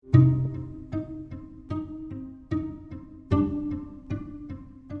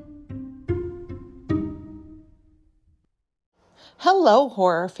Hello,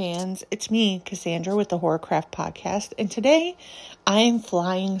 horror fans. It's me, Cassandra, with the Horrorcraft Podcast, and today I am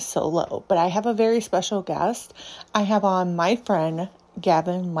flying solo, but I have a very special guest. I have on my friend,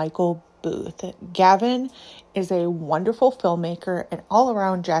 Gavin Michael Booth. Gavin is a wonderful filmmaker and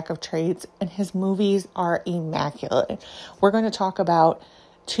all-around jack of trades, and his movies are immaculate. We're going to talk about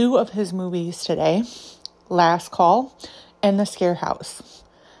two of his movies today, Last Call and The Scarehouse.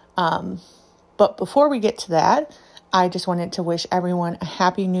 But before we get to that, I just wanted to wish everyone a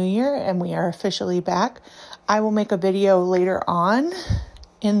happy new year, and we are officially back. I will make a video later on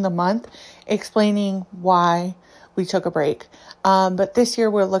in the month explaining why we took a break. But this year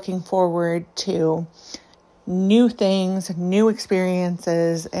we're looking forward to new things, new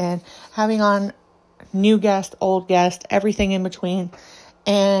experiences, and having on new guests, old guests, everything in between.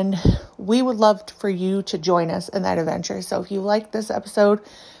 And we would love for you to join us in that adventure. So if you like this episode,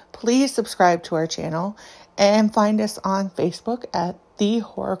 please subscribe to our channel and find us on Facebook at the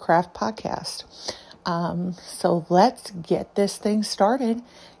Horrorcraft Podcast. So let's get this thing started.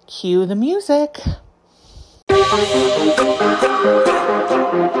 Cue the music.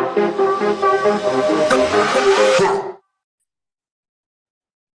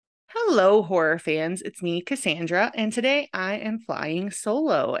 Hello, horror fans. It's me, Cassandra, and today I am flying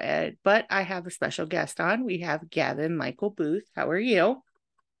solo, but I have a special guest on. We have Gavin Michael Booth. How are you?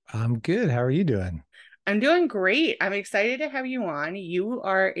 I'm good. How are you doing? I'm doing great. I'm excited to have you on. You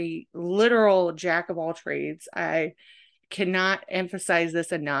are a literal jack of all trades. I cannot emphasize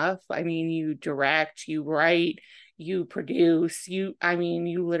this enough. I mean, you direct, you write, you produce, you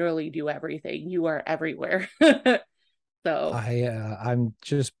literally do everything. You are everywhere. So, I'm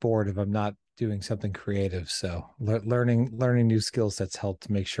just bored if I'm not doing something creative. So learning new skill sets helped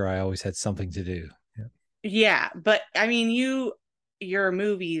to make sure I always had something to do. Yeah. yeah, but I mean, your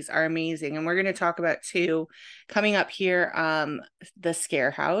movies are amazing, and we're going to talk about two coming up here. The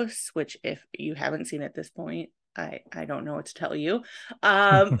Scarehouse, which if you haven't seen at this point, I don't know what to tell you.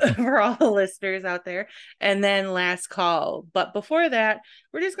 For all the listeners out there, and then Last Call. But before that,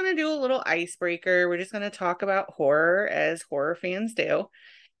 we're just going to do a little icebreaker. We're just going to talk about horror as horror fans do.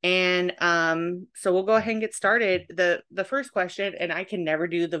 And so we'll go ahead and get started. The first question, and I can never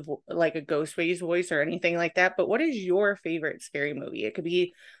do like a Ghostface voice or anything like that, but what is your favorite scary movie? It could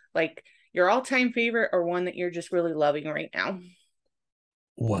be like your all-time favorite or one that you're just really loving right now.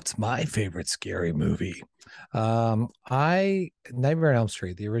 What's my favorite scary movie? I Nightmare on Elm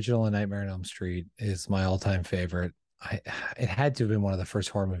Street, the original Nightmare on Elm Street is my all-time favorite. It had to have been one of the first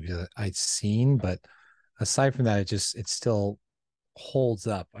horror movies that I'd seen, but aside from that, it still holds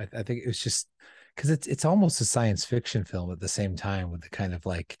up. I think it was just because it's almost a science fiction film at the same time with the kind of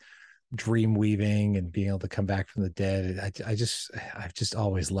like dream weaving and being able to come back from the dead. I've just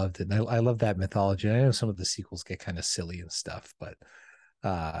always loved it. And I love that mythology. And I know some of the sequels get kind of silly and stuff, but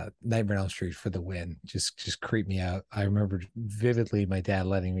Nightmare on Elm Street for the win. Just creeped me out. I remember vividly my dad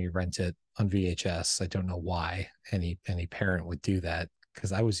letting me rent it on VHS. I don't know why any parent would do that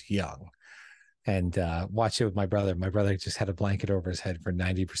because I was young and watch it with my brother. My brother just had a blanket over his head for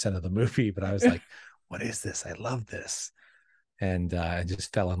 90% of the movie, but I was like, what is this? I love this. And I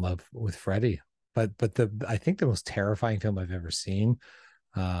just fell in love with Freddy. But I think the most terrifying film I've ever seen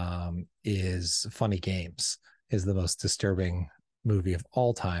is Funny Games, is the most disturbing movie of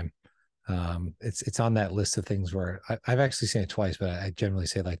all time. It's on that list of things where I've actually seen it twice, but I generally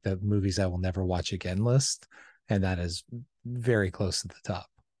say like the movies I will never watch again list, and that is very close to the top.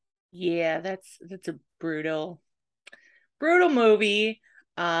 Yeah, that's a brutal movie.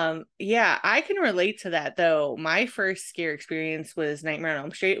 Yeah, I can relate to that though. My first scare experience was Nightmare on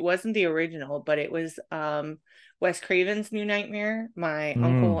Elm Street. It wasn't the original, but it was Wes Craven's New Nightmare. My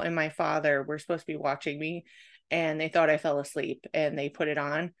uncle Mm. and my father were supposed to be watching me, and they thought I fell asleep and they put it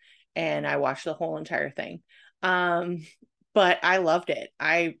on, and I watched the whole entire thing. Um, but I loved it.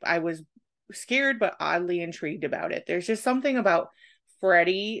 I was scared but oddly intrigued about it. There's just something about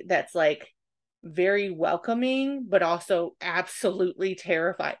Freddy that's like very welcoming, but also absolutely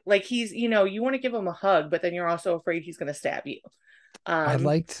terrified. Like you want to give him a hug, but then you're also afraid he's going to stab you. Um, I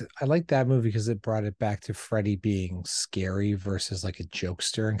liked that movie because it brought it back to Freddy being scary versus like a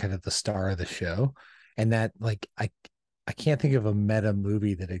jokester and kind of the star of the show. And that like I can't think of a meta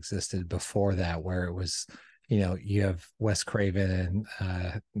movie that existed before that where it was, you have Wes Craven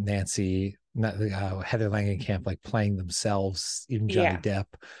and Nancy, not Heather Langenkamp like playing themselves, even Johnny yeah. Depp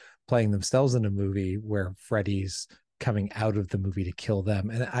playing themselves in a movie where Freddy's coming out of the movie to kill them.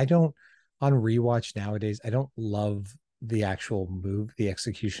 And I don't on rewatch nowadays, I don't love the actual move, the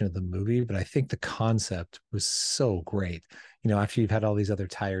execution of the movie, but I think the concept was so great. After you've had all these other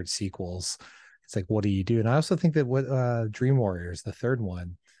tired sequels, it's like, what do you do? And I also think that what Dream Warriors, the third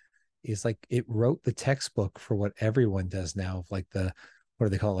one, is like it wrote the textbook for what everyone does now, of like the what do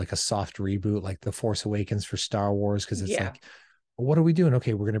they call it, like a soft reboot, like the Force Awakens for Star Wars, because it's Yeah. like, what are we doing?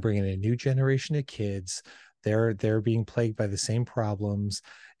 Okay, we're going to bring in a new generation of kids. They're being plagued by the same problems,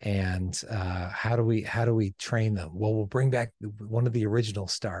 and how do we train them? Well, we'll bring back one of the original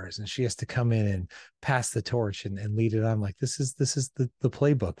stars, and she has to come in and pass the torch and lead it on. Like this is the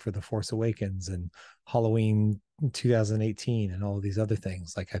playbook for the Force Awakens and Halloween 2018 and all of these other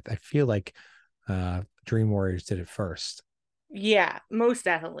things. Like I feel like Dream Warriors did it first. Yeah, most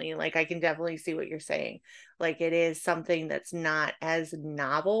definitely. Like I can definitely see what you're saying. Like it is something that's not as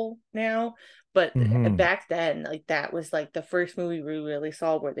novel now, but Mm-hmm. back then, like that was like the first movie we really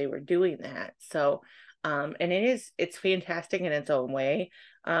saw where they were doing that. So, and it's fantastic in its own way.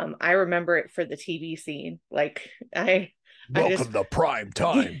 I remember it for the TV scene. Like I just Welcome to prime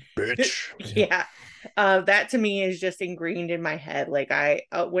time, bitch. Yeah. yeah. That to me is just ingrained in my head. Like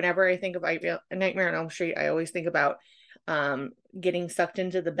whenever I think of Nightmare on Elm Street, I always think about getting sucked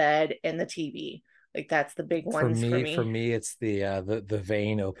into the bed and the TV. Like that's the big For ones for me, for me. me, it's the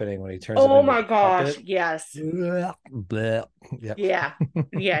vein opening when he turns it Oh into my the gosh, puppet. yes. Blah, blah. Yep. Yeah.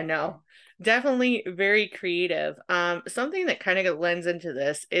 Yeah, no. Definitely very creative. Something that kind of lends into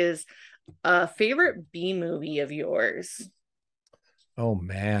this is a favorite B movie of yours. Oh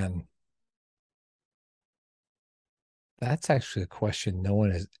man, that's actually a question no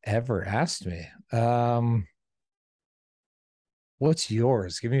one has ever asked me. What's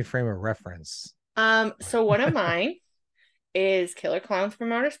yours? Give me a frame of reference. So one of mine is Killer Clowns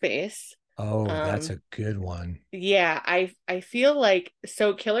from Outer Space. Oh, that's Um, a good one. Yeah, I feel like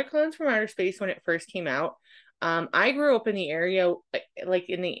so Killer Clowns from Outer Space when it first came out. I grew up in the area like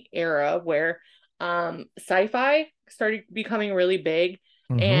in the era where sci-fi started becoming really big,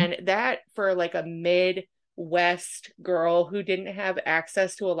 Mm-hmm. and that for like a Midwest girl who didn't have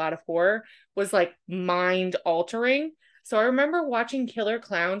access to a lot of horror was like mind altering. So I remember watching Killer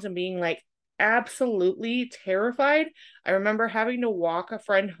Clowns and being like absolutely terrified. I remember having to walk a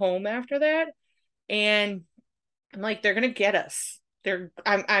friend home after that, and I'm like, they're gonna get us. And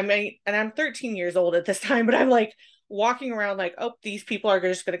I'm 13 years old at this time, but I'm like walking around like, oh, these people are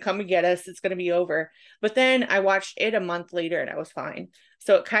just gonna come and get us. It's gonna be over. But then I watched it a month later and I was fine.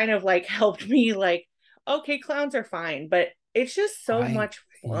 So it kind of like helped me like, okay, clowns are fine, but it's just so I much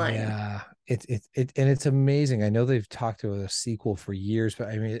fun. yeah, it and it's amazing. I know they've talked to a sequel for years, but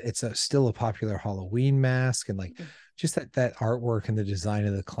I mean, it's still a popular Halloween mask, and like just that artwork and the design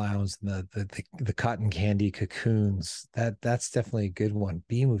of the clowns and the cotton candy cocoons. That's definitely a good one.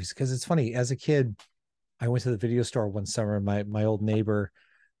 B movies, because it's funny. As a kid, I went to the video store one summer. My old neighbor,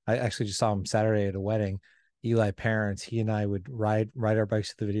 I actually just saw him Saturday at a wedding. Eli Parents, he and I would ride our bikes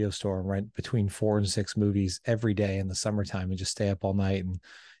to the video store and rent between 4 and 6 movies every day in the summertime and just stay up all night and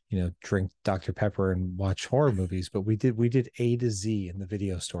drink Dr. Pepper and watch horror movies. But we did A to Z in the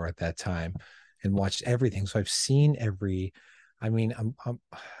video store at that time and watched everything. So I've seen every. I mean, I'm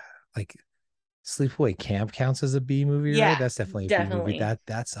like Sleepaway Camp counts as a B movie, right? Yeah, That's definitely a B movie. definitely.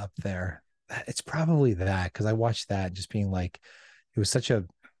 That's up there. It's probably that because I watched that just being like, it was such a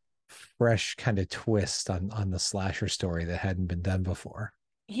fresh kind of twist on the slasher story that hadn't been done before.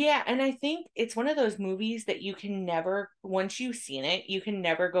 Yeah, and I think it's one of those movies that you can never, once you've seen it, you can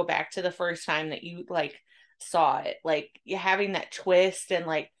never go back to the first time that you like saw it. Like you having that twist and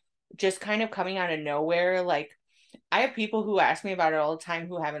like just kind of coming out of nowhere. Like I have people who ask me about it all the time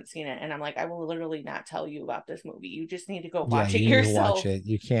who haven't seen it, and I'm like, I will literally not tell you about this movie. You just need to go Yeah, watch it you need to watch yourself. it.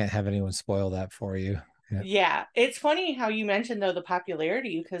 You can't have anyone spoil that for you. Yeah. Yeah, it's funny how you mentioned though the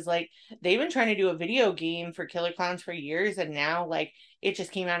popularity because like they've been trying to do a video game for Killer Clowns for years, and now like it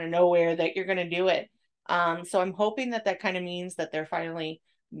just came out of nowhere that you're gonna do it. So I'm hoping that that kind of means that they're finally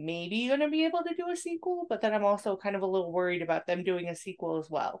maybe gonna be able to do a sequel, but then I'm also kind of a little worried about them doing a sequel as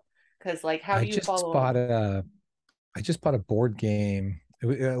well because like how I do you just follow bought them? a I just bought a board game.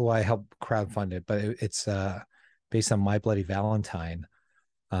 Well, I helped crowdfund it, but it's based on My Bloody Valentine.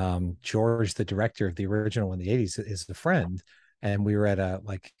 George, the director of the original in the 80s, is a friend. And we were at a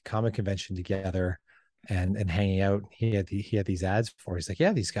like comic convention together and hanging out. He had these ads for. He's like,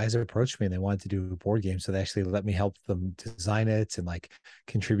 yeah, these guys approached me and they wanted to do a board game. So they actually let me help them design it and like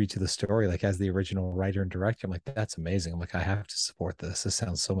contribute to the story, like as the original writer and director. I'm like, that's amazing. I'm like, I have to support this. This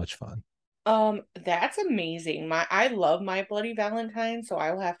sounds so much fun. That's amazing. I love My Bloody Valentine, so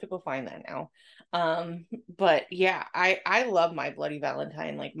I will have to go find that now. But yeah, I love My Bloody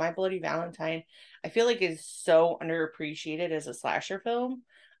Valentine. Like My Bloody Valentine, I feel like is so underappreciated as a slasher film.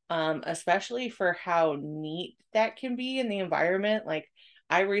 Especially for how neat that can be in the environment. Like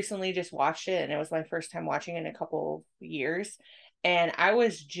I recently just watched it and it was my first time watching it in a couple years. And I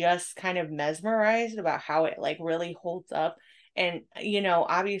was just kind of mesmerized about how it like really holds up. And,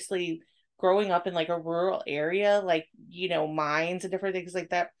 obviously growing up in like a rural area, like, mines and different things like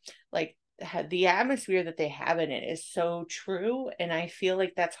that, like the atmosphere that they have in it is so true. And I feel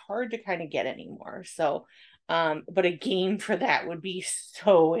like that's hard to kind of get anymore. So, but a game for that would be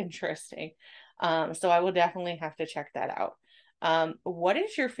so interesting. So I will definitely have to check that out. What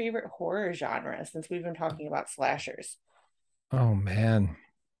is your favorite horror genre since we've been talking about slashers? Oh man,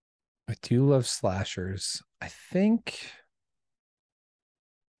 I do love slashers. I think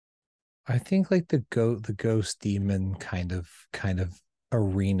like the ghost demon kind of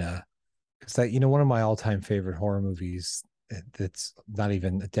arena. Because that, one of my all-time favorite horror movies that's not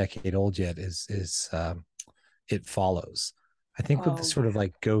even a decade old yet is It Follows. I think with the Oh sort of yeah.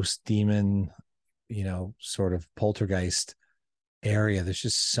 like ghost demon, sort of poltergeist area, there's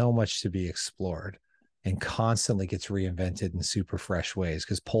just so much to be explored and constantly gets reinvented in super fresh ways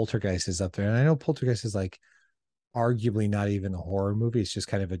because Poltergeist is up there. And I know Poltergeist is like arguably not even a horror movie. It's just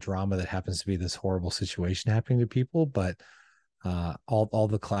kind of a drama that happens to be this horrible situation happening to people. But all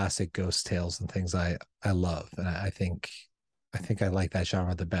the classic ghost tales and things I love. And I think I like that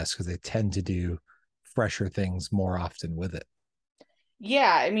genre the best because they tend to do fresher things more often with it.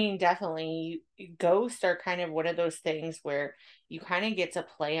 Yeah, I mean, definitely. Ghosts are kind of one of those things where you kind of get to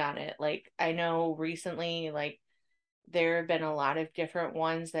play on it. Like, I know recently, like, there have been a lot of different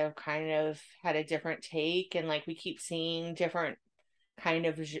ones that have kind of had a different take, and like, we keep seeing different kind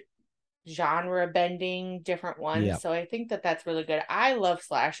of genre bending, different ones. Yeah. So I think that that's really good. I love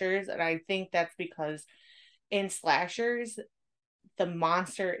slashers, and I think that's because in slashers, the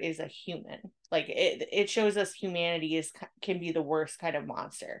monster is a human. Like it shows us humanity is can be the worst kind of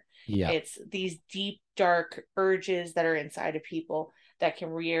monster. Yeah. It's these deep dark urges that are inside of people that can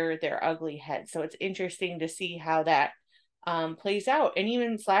rear their ugly head. So it's interesting to see how that plays out. And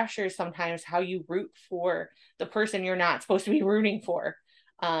even slashers sometimes how you root for the person you're not supposed to be rooting for.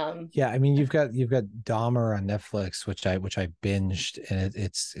 Um, Yeah, I mean you've got Dahmer on Netflix, which I binged, and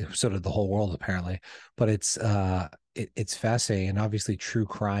it's sort of the whole world apparently, but it's fascinating, and obviously true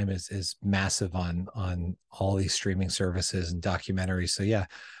crime is massive on all these streaming services and documentaries. So yeah,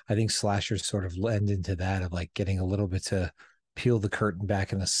 I think slashers sort of lend into that of like getting a little bit to peel the curtain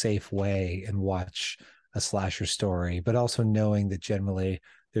back in a safe way and watch a slasher story, but also knowing that generally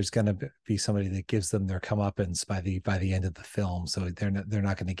there's going to be somebody that gives them their comeuppance by the end of the film. So they're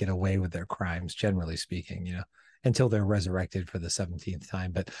not going to get away with their crimes, generally speaking, until they're resurrected for the 17th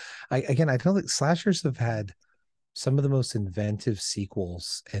time. But I don't think slashers have had some of the most inventive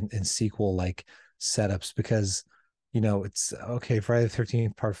sequels and sequel like setups because it's okay. Friday the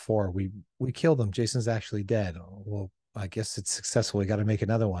 13th part 4, we killed him. Jason's actually dead. Well, I guess it's successful. We got to make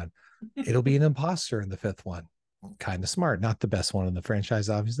another one. It'll be an imposter in the 5th one. Kind of smart. Not the best one in the franchise,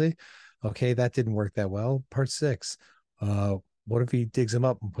 obviously. Okay, that didn't work that well. Part 6. What if he digs him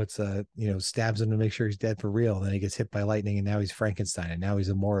up and puts stabs him to make sure he's dead for real? And then he gets hit by lightning and now he's Frankenstein and now he's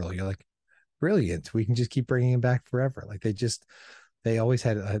immortal. You're like, brilliant. We can just keep bringing him back forever. Like they always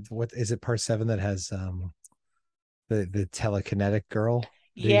had what is it, part 7 that has the telekinetic girl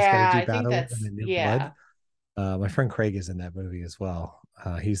that he's got to yeah, do I think battle with that's in the New Blood. yeah. My friend Craig is in that movie as well.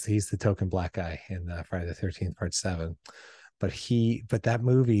 He's the token black guy in Friday the 13th part 7. But that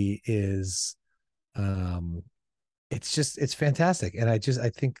movie is um it's fantastic. And I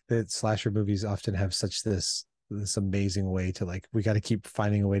think that slasher movies often have such this amazing way to like we got to keep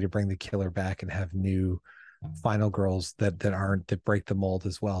finding a way to bring the killer back and have new final girls that break the mold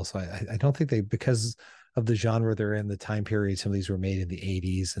as well. So I don't think they, because of the genre they're in, the time period some of these were made in the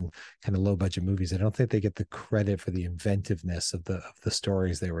 80s and kind of low budget movies, I don't think they get the credit for the inventiveness of the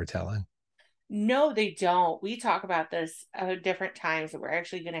stories they were telling. No, they don't. We talk about this different times. We're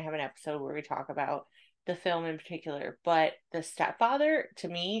actually going to have an episode where we talk about the film in particular. But The Stepfather, to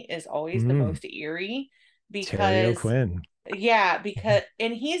me, is always the Mm, most eerie Terry because, O'Quinn. yeah,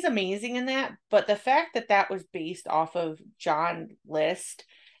 and he's amazing in that. But the fact that that was based off of John List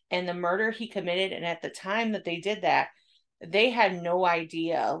and the murder he committed, and at the time that they did that, they had no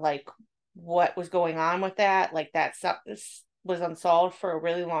idea, like, what was going on with that. Like, that stuff was unsolved for a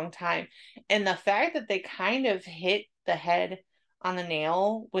really long time. And the fact that they kind of hit the head on the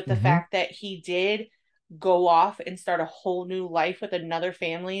nail with the Mm-hmm. fact that he did go off and start a whole new life with another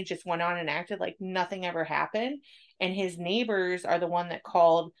family, just went on and acted like nothing ever happened. And his neighbors are the one that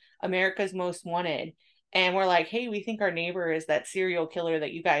called America's Most Wanted. And we're like, hey, we think our neighbor is that serial killer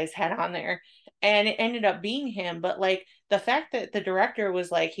that you guys had on there. And it ended up being him. But like the fact that the director was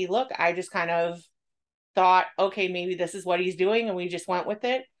like, hey, look, I just kind of thought, okay, maybe this is what he's doing, and we just went with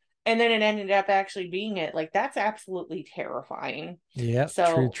it. And then it ended up actually being it. Like, that's absolutely terrifying. Yeah,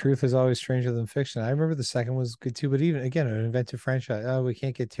 So, truth is always stranger than fiction. I remember the second was good too, but even again, an inventive franchise. Oh, we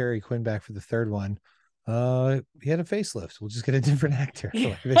can't get Terry Quinn back for the third one. He had a facelift. We'll just get a different actor.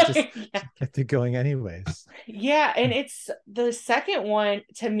 Like they just yeah. kept it going anyways. Yeah, and it's the second one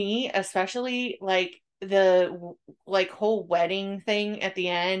to me, especially like the like whole wedding thing at the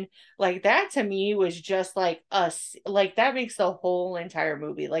end, like that to me was just like us, like that makes the whole entire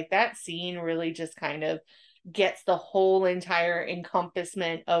movie. Like that scene really just kind of gets the whole entire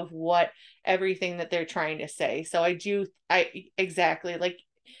encompassment of what everything that they're trying to say. So I exactly like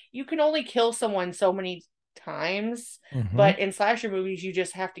you can only kill someone so many times, Hmm. but in slasher movies you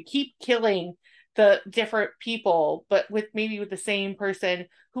just have to keep killing the different people, but with maybe with the same person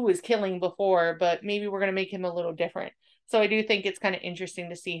who was killing before, but maybe we're going to make him a little different. So I do think it's kind of interesting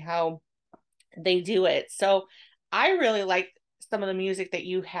to see how they do it. So I really like some of the music that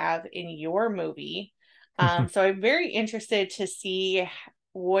you have in your movie. So I'm very interested to see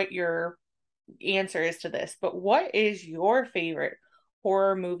what your answer is to this. But what is your favorite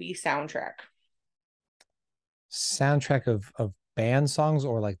horror movie soundtrack? Soundtrack of band songs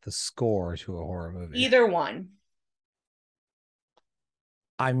or like the score to a horror movie. Either one.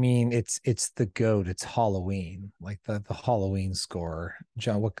 I mean, it's the goat. It's Halloween, like the Halloween score.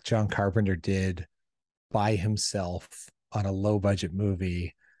 What John Carpenter did by himself on a low budget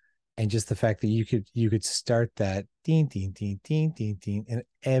movie, and just the fact that you could start that ding ding ding ding ding ding, and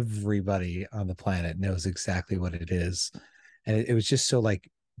everybody on the planet knows exactly what it is, and it was just so like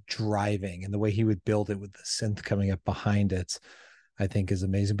driving, and the way he would build it with the synth coming up behind it, I think is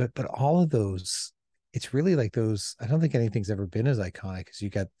amazing. But all of those, it's really like those. I don't think anything's ever been as iconic as you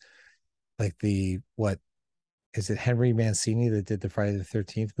got like the what is it Henry Mancini that did the Friday the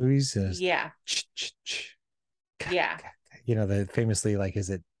 13th movies and is Yeah. Yeah. the famously like is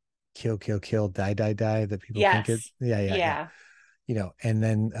it kill kill kill die die die that people think it, Yes. yeah, Yeah. and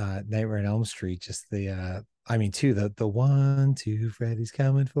then Nightmare on Elm Street, just the I mean too, the 1 2 Freddy's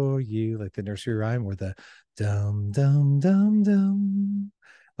coming for you, like the nursery rhyme where the dum dum dum dum,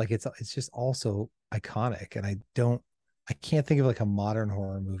 like it's just also iconic. And I can't think of like a modern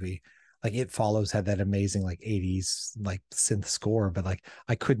horror movie. Like It Follows had that amazing like 80s like synth score, but like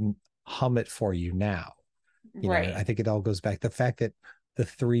I couldn't hum it for you now. And Right. I think it all goes back the fact that the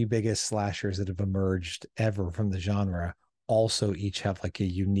three biggest slashers that have emerged ever from the genre also each have like a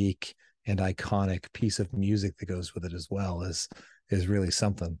unique and iconic piece of music that goes with it as well is really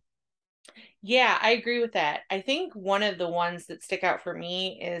something. Yeah, I agree with that. I think one of the ones that stick out for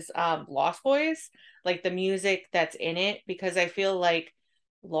me is Lost Boys, like the music that's in it, because I feel like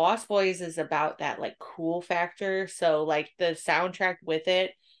Lost Boys is about that like cool factor. So like the soundtrack with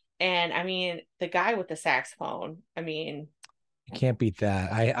it. And I mean, the guy with the saxophone, I mean, You can't beat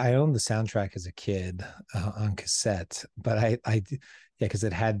that. I owned the soundtrack as a kid on cassette, but yeah, because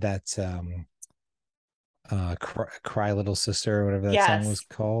it had that cry little sister or whatever that song was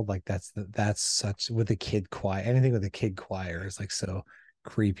yes. called. Like that's such with the kid choir. Anything with the kid choir is like so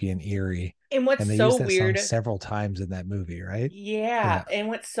creepy and eerie. And what's And they so used that song weird, several times in that movie, right? yeah, Yeah. and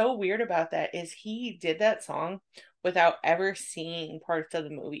what's so weird about that is he did that song without ever seeing parts of the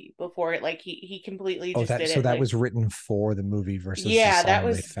movie before. Like he completely Oh, just that did so it that like was written for the movie versus the yeah, that song they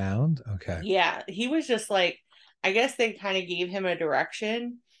was found. Okay. yeah, he was just like, I guess they kind of gave him a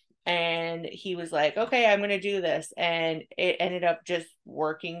direction and he was like, okay, I'm going to do this. And it ended up just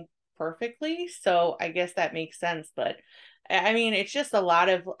working perfectly. So I guess that makes sense. But I mean, it's just a lot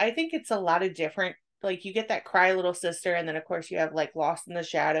of, I think it's a lot of different, like you get that Cry Little Sister. And then, of course, you have like Lost in the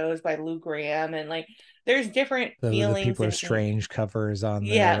Shadows by Lou Graham. And like there's different The feelings People Are and Strange covers on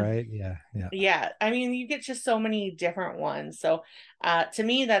there, yeah, right? Yeah, yeah. yeah, I mean, you get just so many different ones. So, to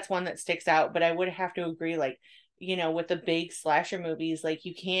me, that's one that sticks out. But I would have to agree, like, with the big slasher movies, like,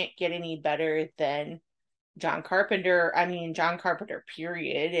 you can't get any better than John Carpenter. I mean, John Carpenter,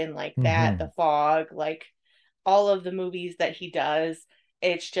 period. And like that, The Hmm. Fog, like all of the movies that he does,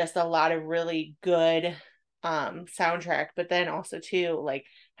 it's just a lot of really good soundtrack. But then also, too, like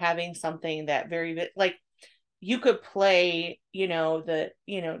having something that like, you could play, the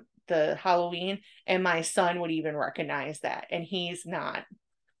Halloween, and my son would even recognize that. And he's not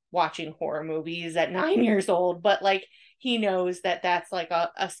watching horror movies at 9 years old, but like he knows that that's like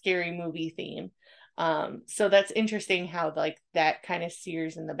a scary movie theme. So that's interesting how like that kind of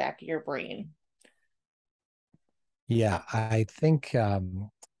sears in the back of your brain. Yeah, I think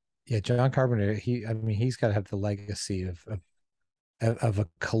yeah, John Carpenter, I mean, he's got to have the legacy of a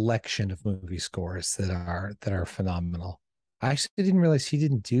collection of movie scores that are phenomenal. I actually didn't realize he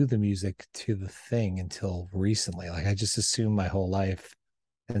didn't do the music to the thing until recently. Like I just assumed my whole life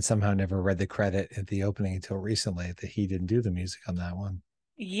and somehow never read the credit at the opening until recently that he didn't do the music on that one.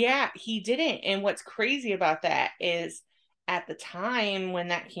 Yeah, he didn't. And what's crazy about that is at the time when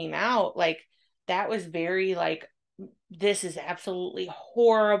that came out, like that was very like this is absolutely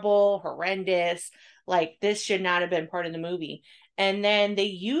horrible, horrendous. Like this should not have been part of the movie. And then they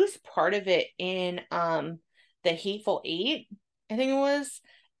used part of it in the Hateful Eight, I think it was,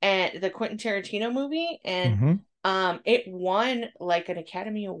 and the Quentin Tarantino movie, and Hmm. it won like an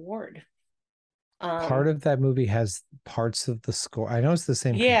Academy Award. Part Um of that movie has parts of the score. I know it's the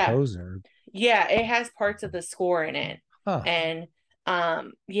same yeah, composer. yeah, it has parts of the score in it. Huh. And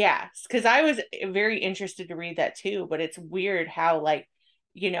yeah, because I was very interested to read that too, but it's weird how like,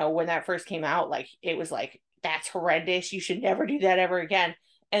 when that first came out, like it was like, that's horrendous. You should never do that ever again.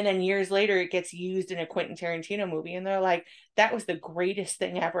 And then years later it gets used in a Quentin Tarantino movie and they're like, that was the greatest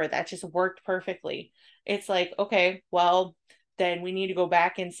thing ever. That just worked perfectly. It's like, okay, well, then we need to go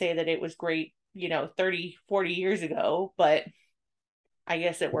back and say that it was great, 30, 40 years ago, but I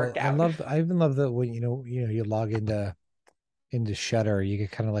guess it Well, worked out. I even love that when you log into Shutter, you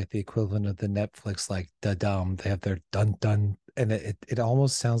get kind of like the equivalent of the Netflix like da dum. They have their dun dun, and it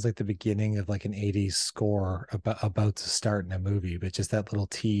almost sounds like the beginning of like an '80s score about to start in a movie. But just that little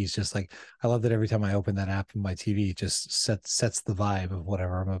tease, just like I love that every time I open that app in my TV, it just sets the vibe of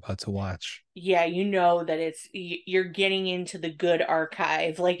whatever I'm about to watch. Yeah, you know that you're getting into the good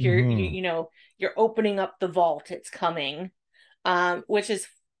archive. Like Hmm. you're opening up the vault. It's coming. Which is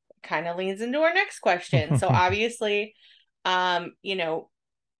kind of leads into our next question. So obviously,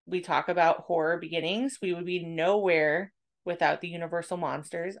 we talk about horror beginnings. We would be nowhere without the Universal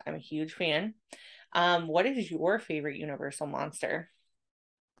monsters. I'm a huge fan. What is your favorite Universal monster?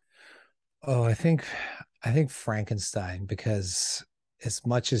 Oh, I think Frankenstein, because as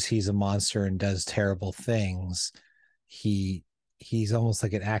much as he's a monster and does terrible things, he he's almost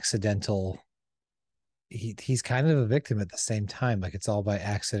like an accidental he's kind of a victim at the same time. Like it's all by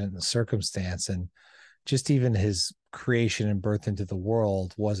accident and circumstance. And just even his creation and birth into the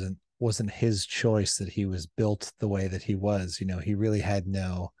world wasn't his choice that he was built the way that he was. He really had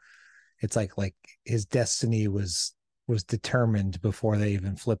no, it's like his destiny was determined before they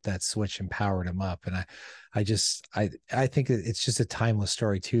even flipped that switch and powered him up. And I think it's just a timeless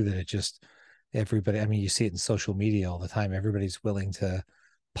story too, that it just everybody, I mean, you see it in social media all the time. Everybody's willing to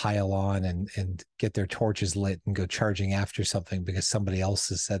pile on and get their torches lit and go charging after something because somebody else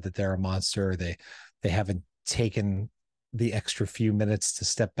has said that they're a monster. They haven't taken the extra few minutes to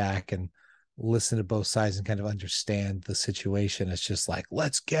step back and listen to both sides and kind of understand the situation. It's just like,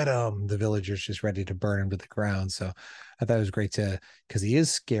 let's get him. The villagers just ready to burn him to the ground. So I thought it was great to, because he is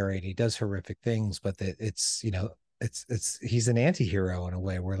scary and he does horrific things, but that it's he's an anti-hero in a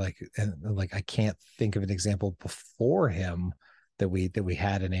way where like I can't think of an example before him that we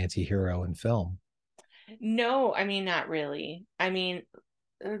had an anti-hero in film. No, I mean not really. I mean,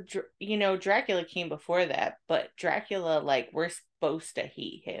 Dracula came before that, but Dracula, like, we're supposed to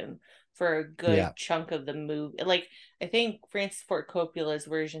hate him for a Yeah. good chunk of the movie. Like, I think Francis Ford Coppola's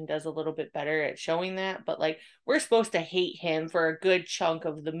version does a little bit better at showing that, but like, we're supposed to hate him for a good chunk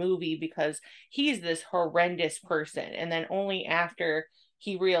of the movie because he's this horrendous person. And then only after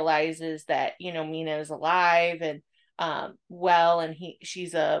he realizes that, Mina is alive and well, and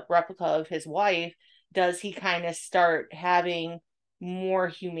she's a replica of his wife, does he kind of start having more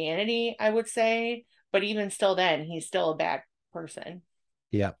humanity, I would say. But even still, then he's still a bad person.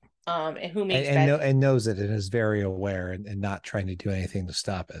 Yeah. And who and makes and, bad? know, and knows it and is very aware and not trying to do anything to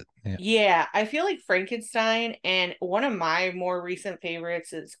stop it. Yeah. Yeah, I feel like Frankenstein, and one of my more recent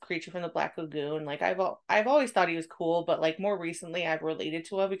favorites is Creature from the Black Lagoon. Like I've always thought he was cool, but like more recently I've related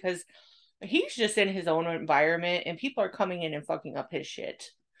to him because he's just in his own environment, and people are coming in and fucking up his shit.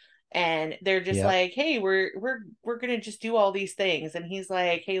 And they're just Yep. like, hey, we're gonna just do all these things, and he's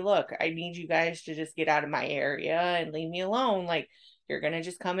like, hey, look, I need you guys to just get out of my area and leave me alone. Like, you're gonna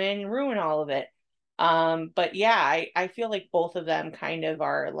just come in and ruin all of it. But yeah, I feel like both of them kind of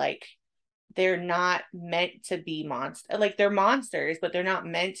are like, they're not meant to be monsters. Like, they're monsters, but they're not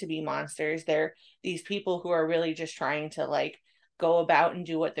meant to be monsters. They're these people who are really just trying to like go about and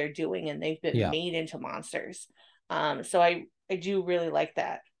do what they're doing, and they've been Yeah. made into monsters. So I do really like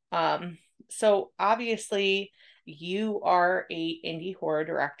that. So obviously you are a indie horror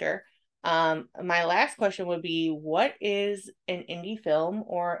director. My last question would be, what is an indie film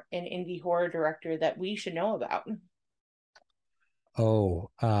or an indie horror director that we should know about? Oh,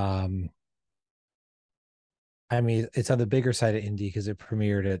 I mean, it's on the bigger side of indie because it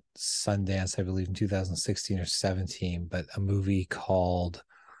premiered at Sundance, I believe, in 2016 or 17. But a movie called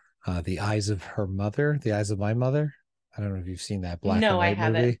The Eyes of Her Mother, The Eyes of My Mother. I don't know if you've seen that black and No, I white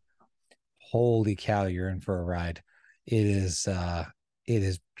haven't. movie. Holy cow, you're in for a ride. It is it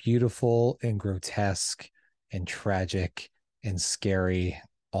is beautiful and grotesque and tragic and scary,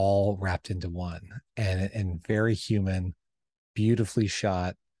 all wrapped into one, and very human, beautifully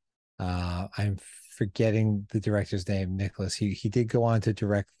shot. I'm forgetting the director's name, Nicholas. He did go on to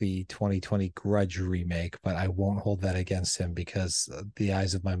direct the 2020 Grudge remake, but I won't hold that against him because The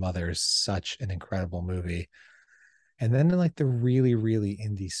Eyes of My Mother is such an incredible movie. And then in like the really, really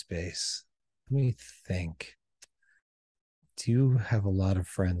indie space, let me think. Do you have a lot of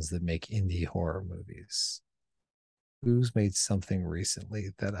friends that make indie horror movies? Who's made something recently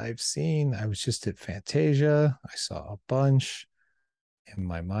that I've seen? I was just at Fantasia. I saw a bunch, and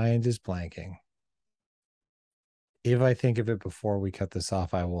my mind is blanking. If I think of it before we cut this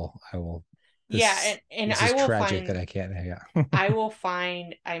off, I will. Yeah, This and this is tragic that I can't. Yeah.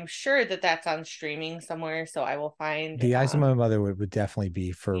 I'm sure that that's on streaming somewhere, so I will find The Eyes of My Mother would definitely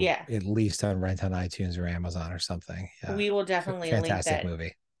be for yeah, at least on rent on iTunes or Amazon or something. Yeah. we will definitely link Fantastic that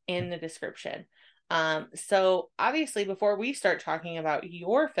movie. in the description. So obviously before we start talking about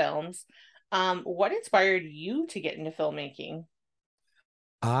your films, what inspired you to get into filmmaking?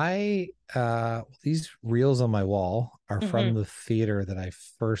 I these reels on my wall are from Hmm. the theater that I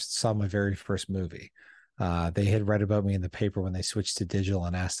first saw my very first movie. They had read about me in the paper when they switched to digital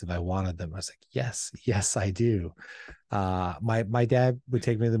and asked if I wanted them. I was like, yes, yes, I do. My dad would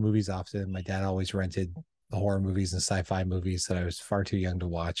take me to the movies often. My dad always rented horror movies and sci-fi movies that I was far too young to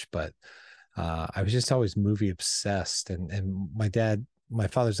watch, but I was just always movie obsessed. And my dad, my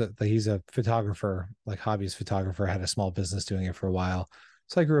he's a photographer, like hobbyist photographer, had a small business doing it for a while.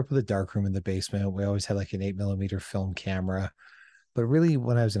 So I grew up with a dark room in the basement. We always had like an 8 millimeter film camera. But really,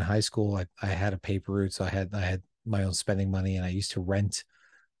 when I was in high school, I had a paper route, so I had my own spending money, and I used to rent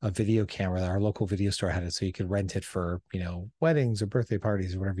a video camera. Our local video store had it, so you could rent it for weddings or birthday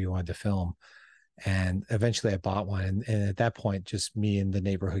parties or whatever you wanted to film. And eventually, I bought one, and at that point, just me and the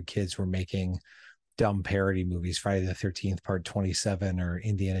neighborhood kids were making dumb parody movies, Friday the 13th, part 27, or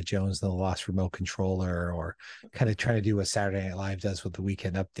Indiana Jones and the Lost Remote Controller, or kind of trying to do what Saturday Night Live does with the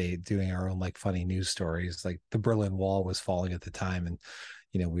Weekend Update, doing our own like funny news stories. Like the Berlin Wall was falling at the time. And,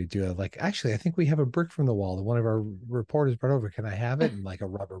 we do a, like, actually, I think we have a brick from the wall that one of our reporters brought over. Can I have it? And like a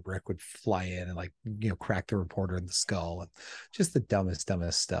rubber brick would fly in and like, crack the reporter in the skull, and just the dumbest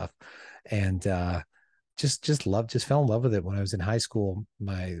stuff. And, just fell in love with it when I was in high school.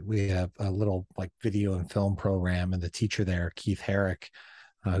 We had a little like video and film program, and the teacher there, Keith Herrick,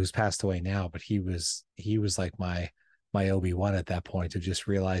 who's passed away now, but he was like my Obi-Wan at that point, of just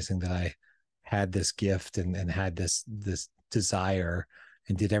realizing that I had this gift and had this desire,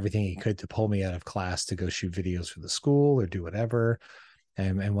 and did everything he could to pull me out of class to go shoot videos for the school or do whatever.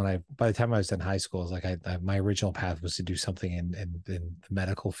 And when by the time I was in high school, I was like, my original path was to do something in the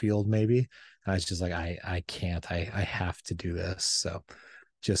medical field, maybe. And I was just like, I can't, I have to do this. So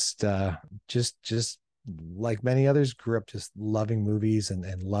just like many others, grew up just loving movies,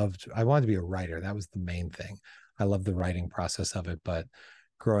 and loved, I wanted to be a writer. That was the main thing. I love the writing process of it. But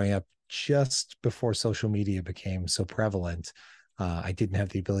growing up just before social media became so prevalent, I didn't have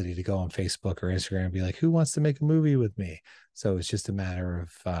the ability to go on Facebook or Instagram and be like, who wants to make a movie with me? So it's just a matter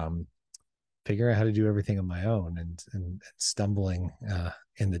of figuring out how to do everything on my own, and stumbling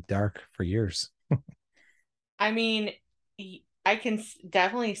in the dark for years. I mean, I can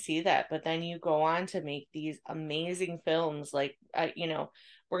definitely see that, but then you go on to make these amazing films like we're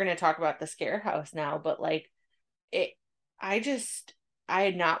going to talk about the Scarehouse now, but like it I just I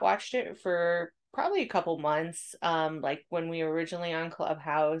had not watched it for probably a couple months, like when we were originally on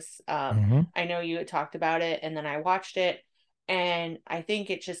Clubhouse. Mm-hmm. I know you had talked about it, and then I watched it, and I think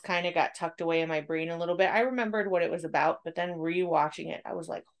it just kind of got tucked away in my brain a little bit. I remembered what it was about, but then rewatching it, I was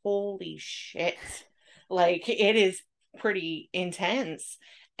like, holy shit, like it is pretty intense,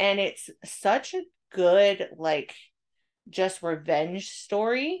 and it's such a good like just revenge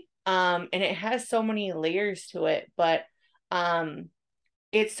story. And it has so many layers to it, but um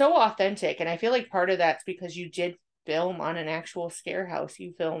it's so authentic. And I feel like part of that's because you did film on an actual scare house.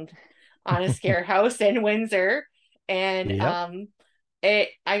 You filmed on a scare house in Windsor. And Yep.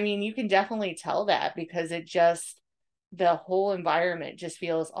 I mean, you can definitely tell that because it just the whole environment just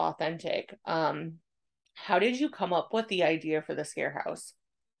feels authentic. How did you come up with the idea for the scare house?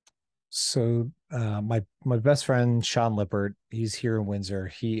 So my best friend Sean Lippert, he's here in Windsor.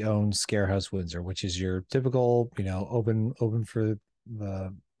 He owns Scarehouse Windsor, which is your typical, open for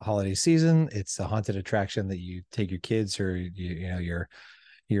the holiday season. It's a haunted attraction that you take your kids or your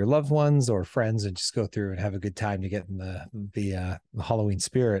loved ones or friends and just go through and have a good time to get in the Halloween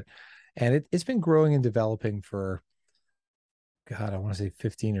spirit. And it's been growing and developing for God, I want to say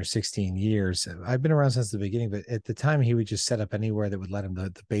 15 or 16 years. I've been around since the beginning, but at the time he would just set up anywhere that would let him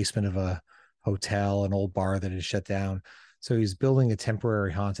the basement of a hotel, an old bar that had shut down. So he's building a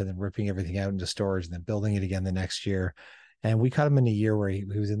temporary haunt and then ripping everything out into storage and then building it again the next year. And we caught him in a year where he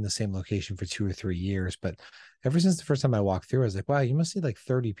was in the same location for 2 or 3 years. But ever since the first time I walked through, I was like, wow, you must need like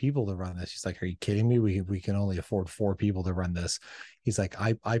 30 people to run this. He's like, are you kidding me? We can only afford 4 people to run this. He's like,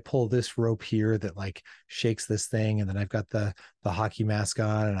 I pull this rope here that like shakes this thing, and then I've got the hockey mask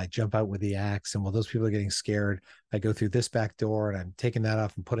on and I jump out with the axe. And while those people are getting scared, I go through this back door and I'm taking that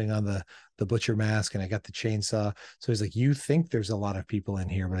off and putting on the butcher mask, and I got the chainsaw. So he's like, you think there's a lot of people in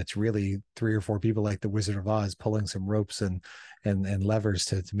here, but it's really 3 or 4 people like the Wizard of Oz pulling some ropes and levers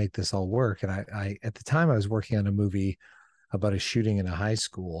to make this all work. And I at the time I was working on a movie about a shooting in a high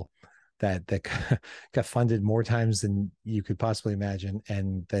school that got funded more times than you could possibly imagine,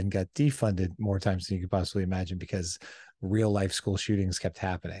 and then got defunded more times than you could possibly imagine because real life school shootings kept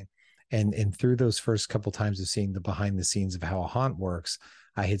happening. And through those first couple times of seeing the behind the scenes of how a haunt works,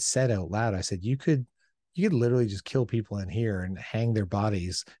 I had said out loud, I said, you could literally just kill people in here and hang their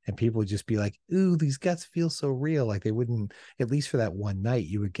bodies, and people would just be like, ooh, these guts feel so real. Like they wouldn't, at least for that one night,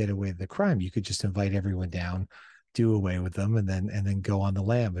 you would get away with the crime. You could just invite everyone down, do away with them, and then go on the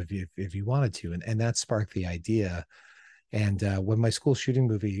lam if you wanted to. And that sparked the idea. And when my school shooting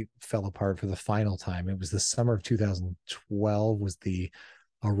movie fell apart for the final time, it was the summer of 2012, was the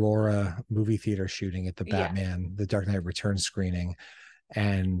Aurora movie theater shooting at the Yeah. Batman, the Dark Knight Returns screening.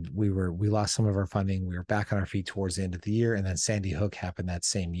 And we lost some of our funding. We were back on our feet towards the end of the year, and then Sandy Hook happened that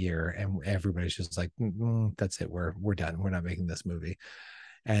same year, and everybody's just like, "That's it. We're done. We're not making this movie."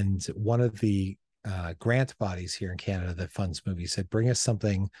 And one of the grant bodies here in Canada that funds movies said, "Bring us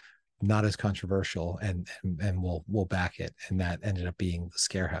something not as controversial, and we'll back it." And that ended up being the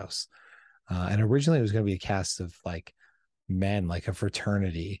Scarehouse. And originally, it was going to be a cast of like men, like a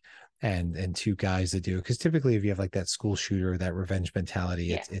fraternity, and 2 guys that do it. Because typically, if you have like that school shooter, that revenge mentality,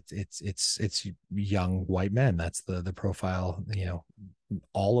 Yeah. it's young white men. That's the profile,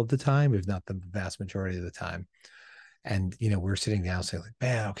 all of the time, if not the vast majority of the time. And we're sitting down saying like,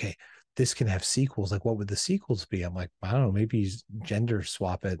 man, okay, this can have sequels. Like, what would the sequels be? I'm like, I don't know, maybe you gender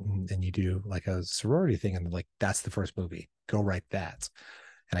swap it, and you do like a sorority thing, and like that's the first movie. Go write that.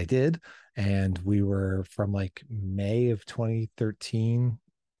 And I did. And we were from like May of 2013,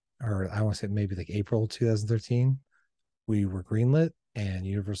 or I want to say maybe like April 2013, we were greenlit, and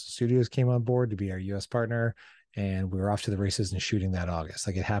Universal Studios came on board to be our US partner. And we were off to the races and shooting that August.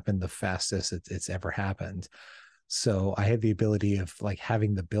 Like, it happened the fastest it's ever happened. So I had the ability of like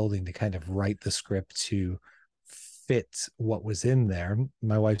having the building to kind of write the script to fit what was in there.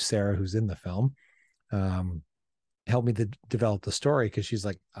 My wife, Sarah, who's in the film, um, helped me to develop the story, because she's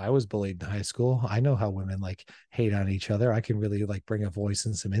like, I was bullied in high school. I know how women like hate on each other. I can really like bring a voice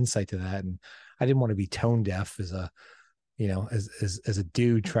and some insight to that. And I didn't want to be tone deaf as a, as a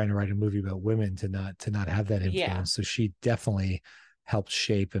dude trying to write a movie about women, to not have that Yeah. influence. So she definitely helped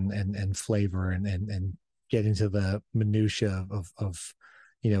shape and flavor and get into the minutia of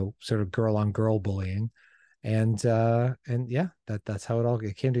sort of girl on girl bullying. And yeah, that's how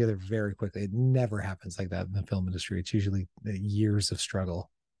it came together very quickly. It never happens like that in the film industry. It's usually years of struggle.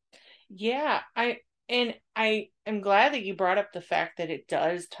 Yeah, I am glad that you brought up the fact that it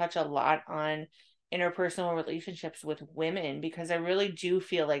does touch a lot on interpersonal relationships with women, because I really do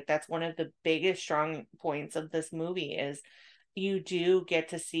feel like that's one of the biggest strong points of this movie is you do get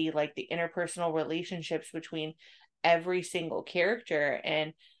to see like the interpersonal relationships between every single character,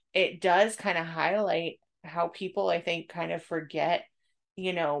 and it does kind of highlight how people I think kind of forget,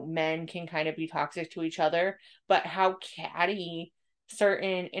 men can kind of be toxic to each other, but how catty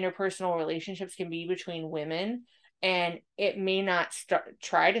certain interpersonal relationships can be between women. And it may not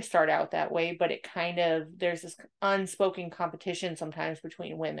try to start out that way, but it kind of, there's this unspoken competition sometimes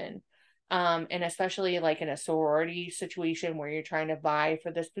between women. And especially like in a sorority situation where you're trying to vie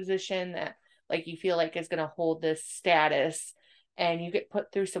for this position that like you feel like is going to hold this status, and you get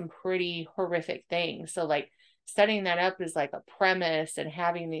put through some pretty horrific things. So like setting that up as like a premise and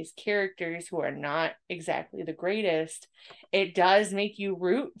having these characters who are not exactly the greatest, it does make you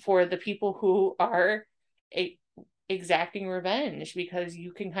root for the people who are a, exacting revenge, because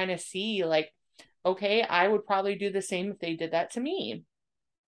you can kind of see like, okay, I would probably do the same if they did that to me.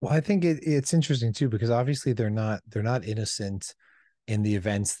 Well, I think it's interesting too, because obviously they're not innocent in the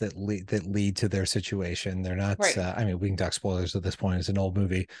events that lead to their situation. They're not. Right. I mean, we can talk spoilers at this point. It's an old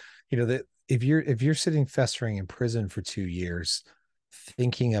movie. You know that if you're sitting festering in prison for 2 years,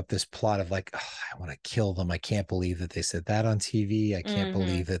 thinking up this plot of like, oh, I want to kill them. I can't believe that they said that on TV. I can't Mm-hmm.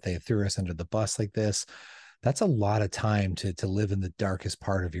 believe that they threw us under the bus like this. That's a lot of time to live in the darkest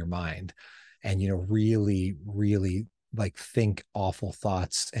part of your mind, and really, really like think awful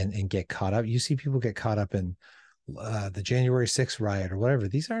thoughts and get caught up. You see people get caught up in the January 6th riot or whatever.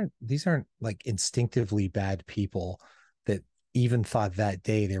 These aren't like instinctively bad people that even thought that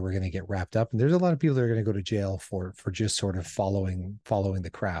day they were going to get wrapped up. And there's a lot of people that are going to go to jail for just sort of following the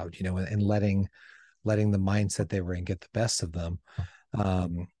crowd, and letting the mindset they were in get the best of them.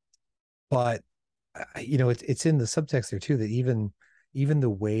 Um, but it's in the subtext there too that even the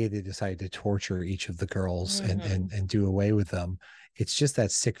way they decide to torture each of the girls and Mm-hmm. and and do away with them, it's just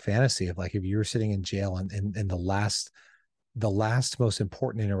that sick fantasy of like if you were sitting in jail and the last most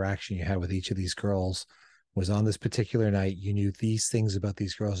important interaction you had with each of these girls was on this particular night. You knew these things about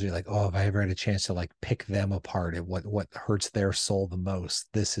these girls. You're like, oh, if I ever had a chance to like pick them apart at what hurts their soul the most,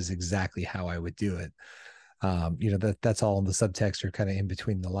 this is exactly how I would do it. That's all in the subtext or kind of in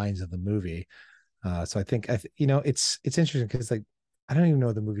between the lines of the movie. So I think it's interesting because like I don't even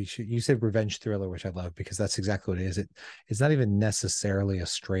know the movie. You said revenge thriller, which I love because that's exactly what it is. It's not even necessarily a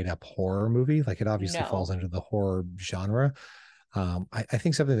straight up horror movie. Like it obviously falls No. under the horror genre. I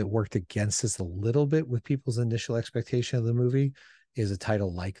think something that worked against us a little bit with people's initial expectation of the movie is a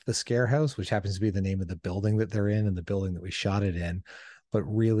title like The Scarehouse, which happens to be the name of the building that they're in and the building that we shot it in. But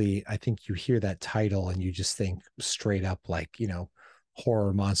really, I think you hear that title and you just think straight up like,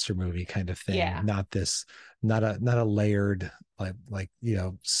 horror monster movie kind of thing, Yeah. not a layered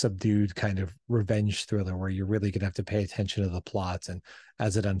subdued kind of revenge thriller where you're really gonna have to pay attention to the plots and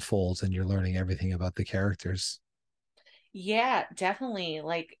as it unfolds and you're learning everything about the characters. Yeah, definitely.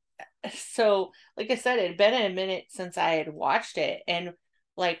 Like I said, it had been a minute since I had watched it. And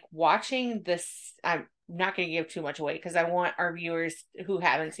like watching this, I'm not going to give too much away because I want our viewers who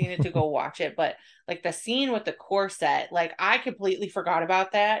haven't seen it to go watch it. But like the scene with the corset, like I completely forgot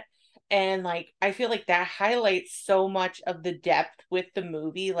about that. And like I feel like that highlights so much of the depth with the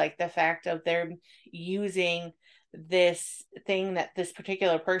movie, like the fact of them using this thing that this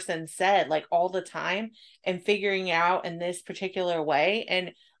particular person said like all the time and figuring out in this particular way.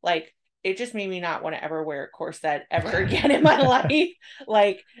 And like, it just made me not want to ever wear a corset ever again in my life.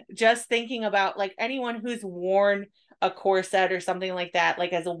 Like, just thinking about like anyone who's worn a corset or something like that,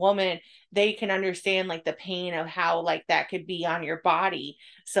 like as a woman, they can understand like the pain of how like that could be on your body.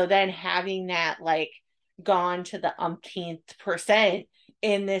 So then having that like gone to the umpteenth percent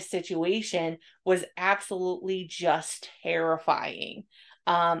in this situation was absolutely just terrifying.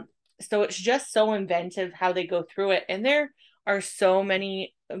 So it's just so inventive how they go through it. And there are so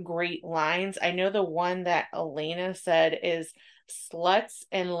many great lines. I know the one that Elena said is sluts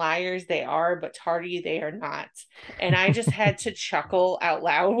and liars they are, but tardy they are not. And I just had to chuckle out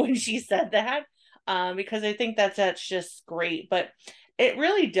loud when she said that because I think that's just great. But it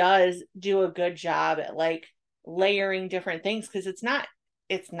really does do a good job at like layering different things because it's not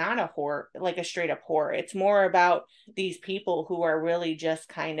a horror like a straight up horror. It's more about these people who are really just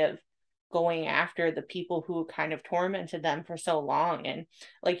kind of going after the people who kind of tormented them for so long. And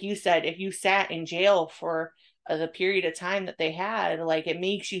like you said, if you sat in jail for the period of time that they had, like it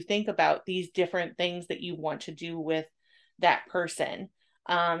makes you think about these different things that you want to do with that person.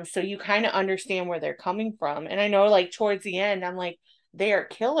 So you kind of understand where they're coming from. And I know like towards the end, I'm like, they are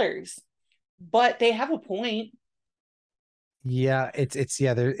killers, but they have a point. Yeah, it's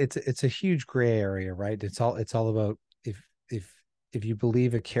yeah, it's a huge gray area, right? It's all about if if you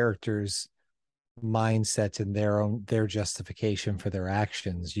believe a character's mindset and their justification for their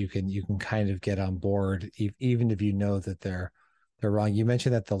actions, you can kind of get on board even if you know that they're wrong. You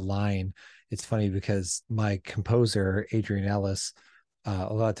mentioned that the line, it's funny because my composer Adrian Ellis,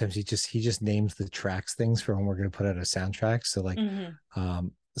 a lot of times he just names the tracks things for when we're going to put out a soundtrack. So like Mm-hmm.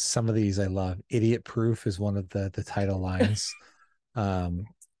 some of these I love. Idiot Proof is one of the title lines. um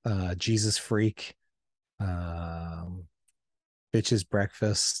Jesus Freak, um Bitches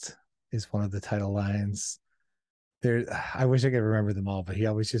Breakfast is one of the title lines. There, I wish I could remember them all, but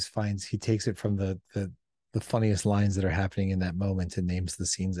he takes it from the funniest lines that are happening in that moment and names the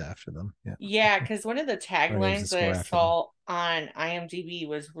scenes after them. Yeah. Yeah, because one of the Or names the taglines that I score after them. saw on IMDb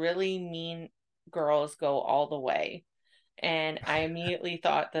was really mean girls go all the way. And I immediately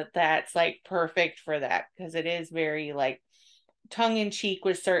thought that that's like perfect for that because it is very like tongue in cheek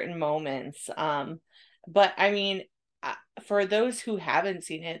with certain moments. But I mean, for those who haven't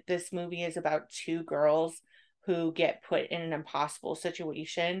seen it, this movie is about two girls who get put in an impossible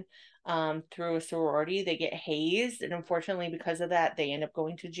situation through a sorority. They get hazed, and unfortunately, because of that, they end up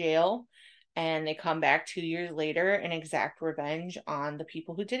going to jail. And they come back 2 years later and exact revenge on the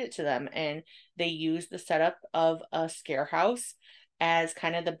people who did it to them. And they use the setup of a scare house as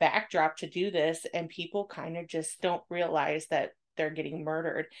kind of the backdrop to do this. And people kind of just don't realize that they're getting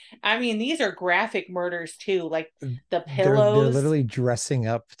murdered. I mean, these are graphic murders too, like the They're pillows. literally dressing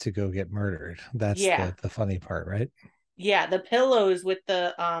up to go get murdered. That's Yeah. the funny part, right? Yeah, the pillows with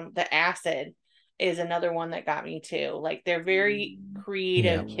the acid is another one that got me too. Like they're very Yeah.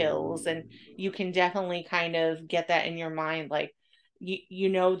 creative kills, and you can definitely kind of get that in your mind. Like you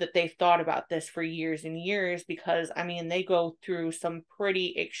know that they've thought about this for years and years, because I mean they go through some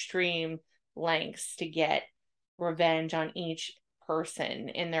pretty extreme lengths to get revenge on each person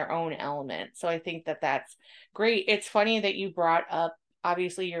in their own element. So I think that that's great. It's funny that you brought up,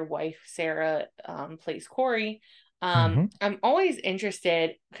 obviously your wife Sarah plays Corey. Hmm. I'm always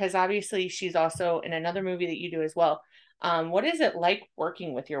interested because obviously she's also in another movie that you do as well. What is it like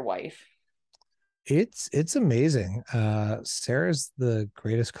working with your wife? It's amazing. Sarah's the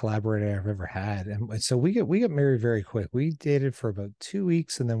greatest collaborator I've ever had, and so we get married very quick. We dated for about 2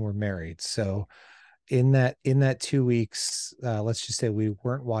 weeks, and then we're married. So in that 2 weeks, let's just say we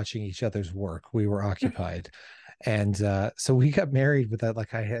weren't watching each other's work. We were occupied, and so we got married with that.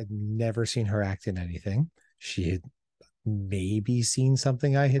 Like I had never seen her act in anything. She had maybe seen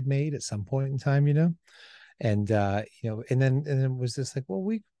something I had made at some point in time, and and then it was this like, well,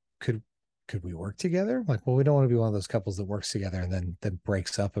 we could could we work together? I'm like, well, we don't want to be one of those couples that works together and then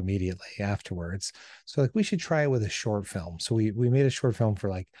breaks up immediately afterwards. So like we should try it with a short film. So we made a short film for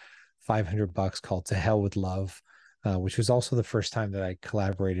like $500 called To Hell with Love, which was also the first time that I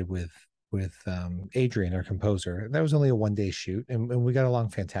collaborated with Adrian, our composer. That was only a 1 day shoot, and we got along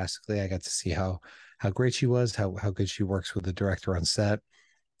fantastically. I got to see how great she was, how good she works with the director on set.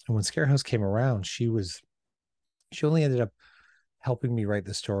 And when Scarehouse came around, she only ended up helping me write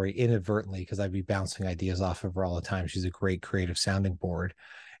the story inadvertently because I'd be bouncing ideas off of her all the time. She's a great creative sounding board.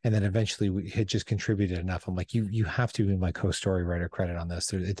 And then eventually we had just contributed enough. I'm like, you have to be my co-story writer credit on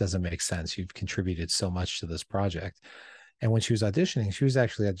this. It doesn't make sense. You've contributed so much to this project. And when she was auditioning, she was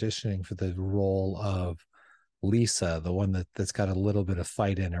actually auditioning for the role of Lisa, the one that's got a little bit of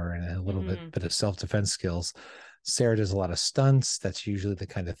fight in her and a little bit Mm-hmm. bit of self defense skills. Sarah does a lot of stunts. That's usually the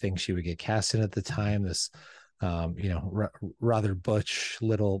kind of thing she would get cast in at the time. This, rather butch,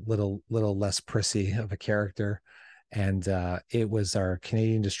 little less prissy of a character. And it was our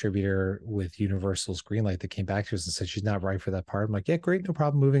Canadian distributor with Universal's Greenlight that came back to us and said she's not right for that part. I'm like, yeah, great, no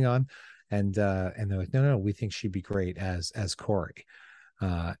problem, moving on. And they're like, no, we think she'd be great as Corey.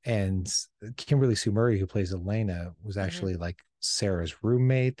 And Kimberly Sue Murray, who plays Elena, was Mm-hmm. actually like Sarah's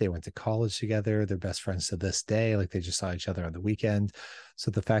roommate. They went to college together. They're best friends to this day. Like they just saw each other on the weekend.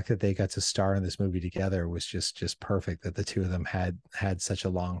 So the fact that they got to star in this movie together was just perfect. That the two of them had such a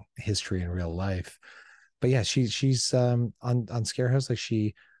long history in real life. But yeah, she's on Scarehouse. Like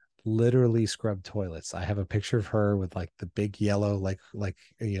she literally scrubbed toilets. I have a picture of her with like the big yellow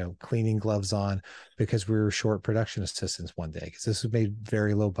cleaning gloves on because we were short production assistants one day because this was made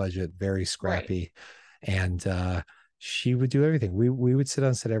very low budget, very Right. scrappy, and she would do everything. We would sit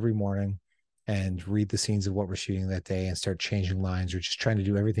on set every morning and read the scenes of what we're shooting that day and start changing lines or just trying to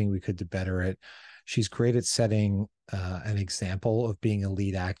do everything we could to better it. She's great at setting an example of being a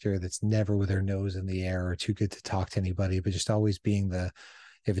lead actor that's never with her nose in the air or too good to talk to anybody, but just always being the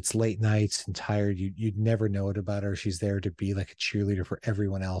if it's late nights and tired, you'd never know it about her. She's there to be like a cheerleader for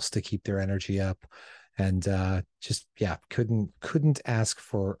everyone else to keep their energy up. And just yeah, couldn't ask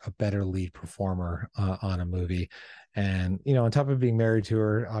for a better lead performer on a movie. And on top of being married to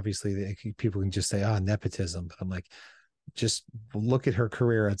her, obviously people can just say, "Oh, nepotism," but I'm like, just look at her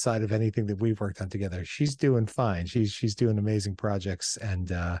career outside of anything that we've worked on together. She's doing fine. She's doing amazing projects, and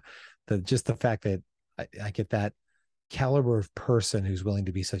the fact that I get that caliber of person who's willing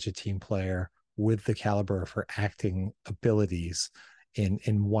to be such a team player with the caliber of her acting abilities in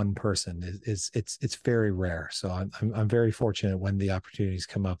one person it's very rare. So I'm very fortunate when the opportunities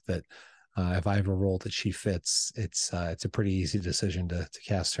come up that if I have a role that she fits, it's a pretty easy decision to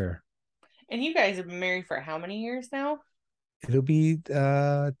cast her. And you guys have been married for how many years now? It'll be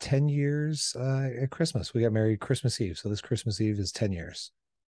 10 years at Christmas. We got married Christmas Eve, so this Christmas Eve is 10 years.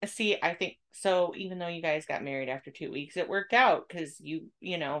 See, I think so. Even though you guys got married after 2 weeks, it worked out because you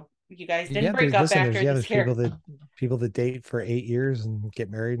guys didn't Yeah, break up there's after yeah, the there's scare. people that date for 8 years and get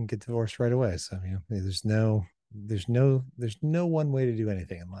married and get divorced right away. So there's no one way to do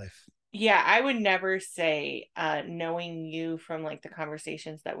anything in life. Yeah, I would never say, knowing you from like the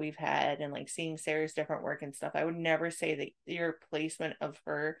conversations that we've had and like seeing Sarah's different work and stuff, I would never say that your placement of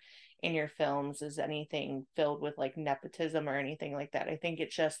her in your films is anything filled with like nepotism or anything like that. I think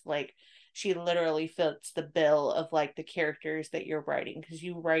it's just like she literally fits the bill of like the characters that you're writing because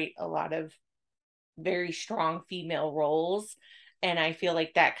you write a lot of very strong female roles. And I feel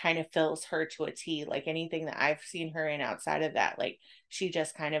like that kind of fills her to a T. Like anything that I've seen her in outside of that, like she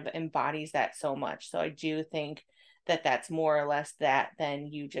just kind of embodies that so much. So I do think that that's more or less that than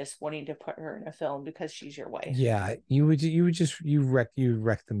you just wanting to put her in a film because she's your wife. Yeah, you would just you wreck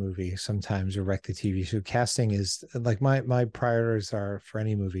the movie sometimes or wreck the TV show. Casting is like my priorities are for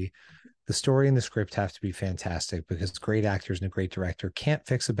any movie. The story and the script have to be fantastic because great actors and a great director can't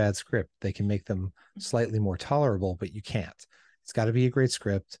fix a bad script. They can make them slightly more tolerable, but you can't. It's got to be a great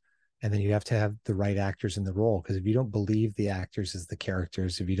script. And then you have to have the right actors in the role. Because if you don't believe the actors as the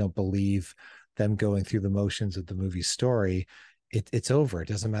characters, if you don't believe them going through the motions of the movie story, it's over. It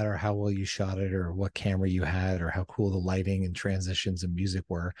doesn't matter how well you shot it or what camera you had or how cool the lighting and transitions and music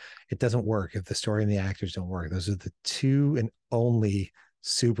were. It doesn't work if the story and the actors don't work. Those are the two and only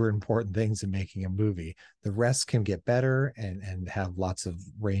super important things in making a movie. The rest can get better and have lots of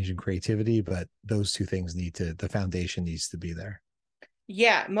range and creativity, but those two things the foundation needs to be there.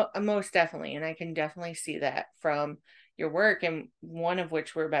 Yeah, most definitely. And I can definitely see that from your work, and one of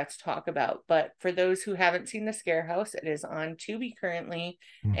which we're about to talk about. But for those who haven't seen The Scarehouse, it is on Tubi currently,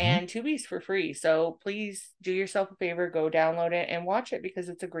 Mm-hmm. and Tubi's for free. So please do yourself a favor, go download it and watch it because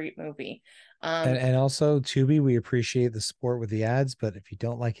it's a great movie. And Um, and also Tubi, we appreciate the support with the ads, but if you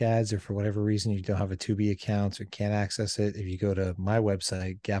don't like ads or for whatever reason you don't have a Tubi account or can't access it, if you go to my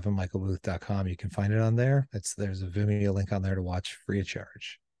website, gavinmichaelbooth.com, you can find it on there. There's a Vimeo link on there to watch free of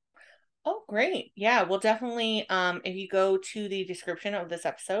charge. Oh, great. Yeah, we'll definitely, if you go to the description of this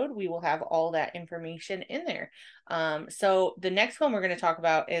episode, we will have all that information in there. So the next one we're going to talk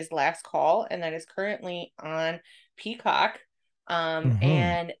about is Last Call, and that is currently on Peacock. Mm-hmm.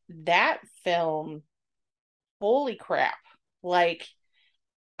 And that film, holy crap. Like,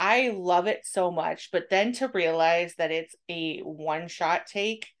 I love it so much, but then to realize that it's a one shot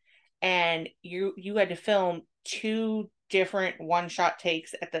take and you had to film two different one shot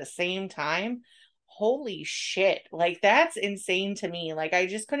takes at the same time. Holy shit. Like that's insane to me. Like I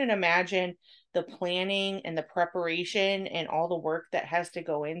just couldn't imagine the planning and the preparation and all the work that has to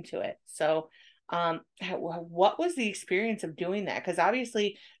go into it. So, what was the experience of doing that? Because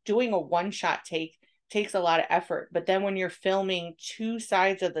obviously doing a one shot take takes a lot of effort. But then when you're filming two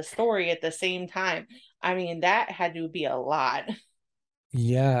sides of the story at the same time, I mean, that had to be a lot.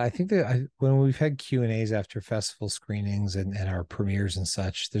 Yeah, I think that when we've had Q&As after festival screenings and our premieres and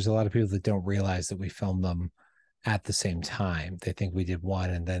such, there's a lot of people that don't realize that we filmed them at the same time. They think we did one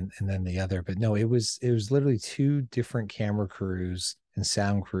and then the other, but no, it was literally two different camera crews and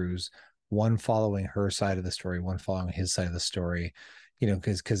sound crews, one following her side of the story, one following his side of the story.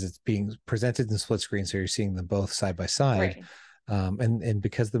 Because it's being presented in split screen, so you're seeing them both side by side. Right. And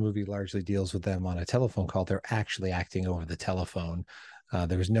because the movie largely deals with them on a telephone call, they're actually acting over the telephone.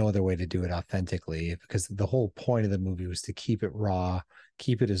 There was no other way to do it authentically because the whole point of the movie was to keep it raw,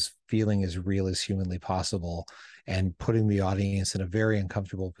 keep it as feeling as real as humanly possible, and putting the audience in a very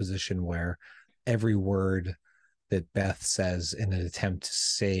uncomfortable position where every word that Beth says in an attempt to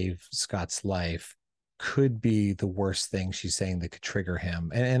save Scott's life could be the worst thing she's saying that could trigger him,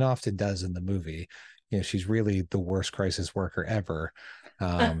 and often does in the movie. She's really the worst crisis worker ever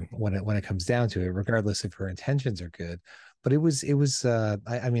when it comes down to it, regardless if her intentions are good. But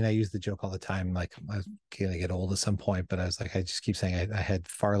I mean, I use the joke all the time, like I was gonna get old at some point, but I was like, I just keep saying I had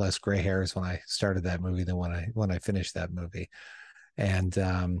far less gray hairs when I started that movie than when I finished that movie. And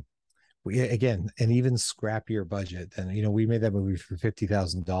we again an even scrappier budget than we made that movie for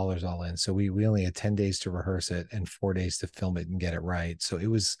 $50,000 all in. So we only had 10 days to rehearse it and 4 days to film it and get it right. So it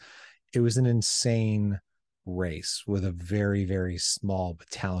was an insane race with a very, very small but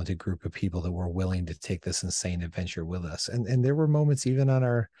talented group of people that were willing to take this insane adventure with us. And there were moments even on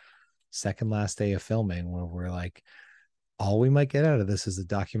our second last day of filming where we're like, all we might get out of this is a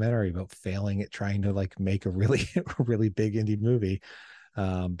documentary about failing at trying to like make a really really big indie movie,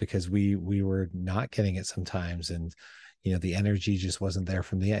 because we were not getting it sometimes, and the energy just wasn't there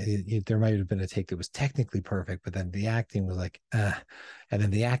from there might have been a take that was technically perfect, but then the acting was like and then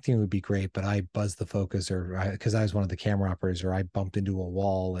the acting would be great, but I buzzed the focus, or because I was one of the camera operators, or I bumped into a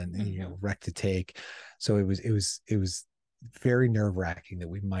wall and Mhm. wrecked a take. So it was very nerve-wracking that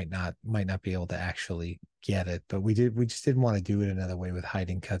we might not be able to actually get it, but we just didn't want to do it another way with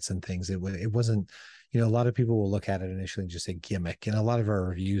hiding cuts and things. It wasn't, a lot of people will look at it initially and just say gimmick, and a lot of our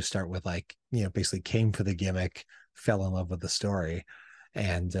reviews start with like, basically came for the gimmick, fell in love with the story.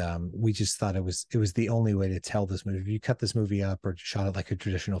 And we just thought it was the only way to tell this movie. If you cut this movie up or shot it like a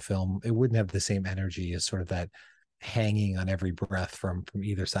traditional film, it wouldn't have the same energy as sort of that hanging on every breath from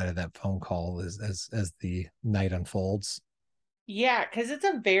either side of that phone call as the night unfolds. Yeah, because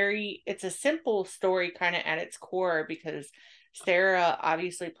it's a simple story kind of at its core because Sarah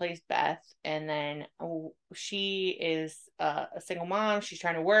obviously plays Beth, and then she is a single mom. She's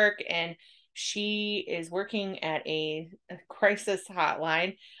trying to work, and she is working at a crisis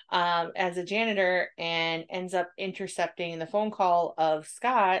hotline as a janitor, and ends up intercepting the phone call of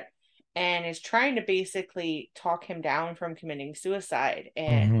Scott, and is trying to basically talk him down from committing suicide.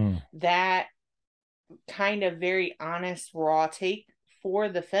 And Mm-hmm. that kind of very honest, raw take for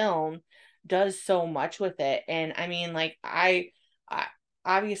the film does so much with it. And I mean, like, I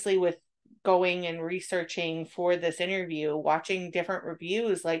obviously, with going and researching for this interview, watching different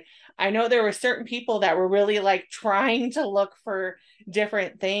reviews, like, I know there were certain people that were really like trying to look for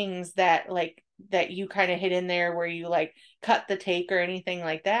different things that you kind of hid in there where you like cut the take or anything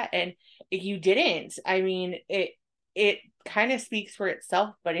like that, and you didn't. I mean, it kind of speaks for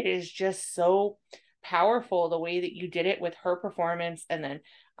itself, but it is just so powerful the way that you did it with her performance, and then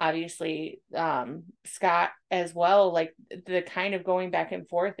obviously Scott as well, like the kind of going back and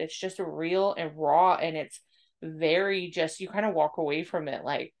forth. It's just real and raw, and it's very just, you kind of walk away from it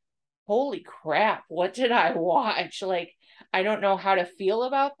like, holy crap, what did I watch? Like, I don't know how to feel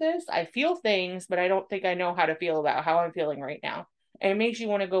about this. I feel things, but I don't think I know how to feel about how I'm feeling right now. And it makes you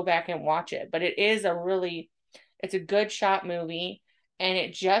want to go back and watch it. But it's a good shot movie. And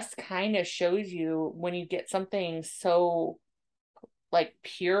it just kind of shows you when you get something so like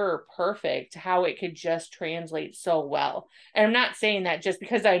pure perfect, how it could just translate so well. And I'm not saying that just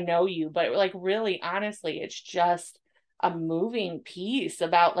because I know you, but like really honestly, it's just a moving piece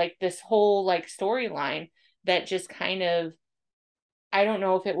about like this whole like storyline that just kind of, I don't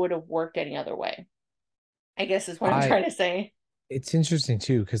know if it would have worked any other way, I guess is what I'm I trying to say. It's interesting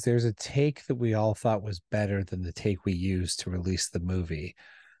too because there's a take that we all thought was better than the take we used to release the movie.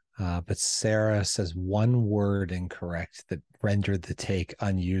 But Sarah says one word incorrect that rendered the take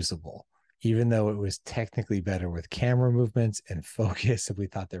unusable, even though it was technically better with camera movements and focus. And we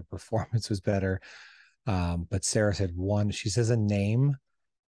thought their performance was better. But Sarah said she says a name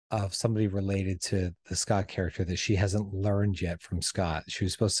of somebody related to the Scott character that she hasn't learned yet from Scott. She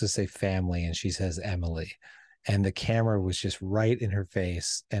was supposed to say family, and she says Emily. And the camera was just right in her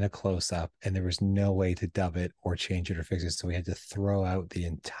face and a close up, and there was no way to dub it or change it or fix it. So we had to throw out the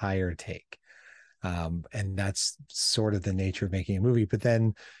entire take. And that's sort of the nature of making a movie. But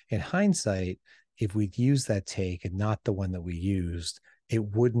then in hindsight, if we'd used that take and not the one that we used, it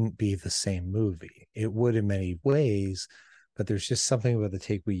wouldn't be the same movie. It would in many ways, but there's just something about the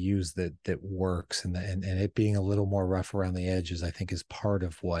take we use that works, and it being a little more rough around the edges, I think, is part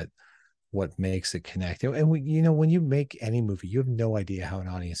of what makes it connect. And when you make any movie, you have no idea how an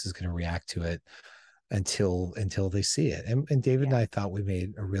audience is going to react to it until they see it. And David and Yeah. I thought we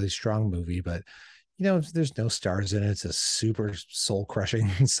made a really strong movie, but there's no stars in it. It's a super soul crushing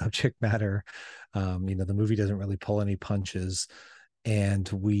subject matter. The movie doesn't really pull any punches. And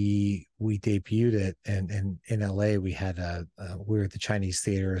we debuted it, and in LA we had we were at the Chinese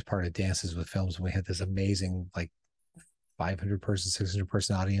Theater as part of Dances with Films, and we had this amazing like 500 person, 600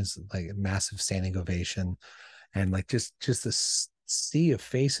 person audience, like a massive standing ovation, and like just this sea of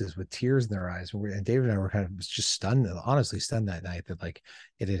faces with tears in their eyes. And David and I were kind of just stunned, honestly stunned that night that like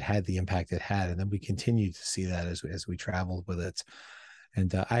it had the impact it had. And then we continued to see that as we traveled with it.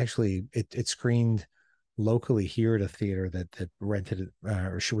 And I actually, it screened locally here at a theater that rented it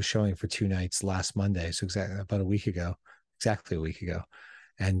or was showing for 2 nights last Monday. So exactly about a week ago, exactly a week ago.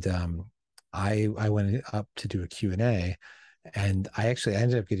 And I went up to do a Q&A, and I actually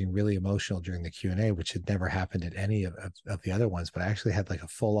ended up getting really emotional during the Q&A, which had never happened at any of the other ones. But I actually had like a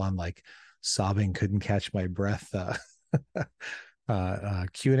full on like sobbing, couldn't catch my breath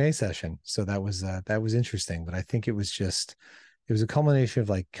Q&A session. So that was interesting. But I think it was a culmination of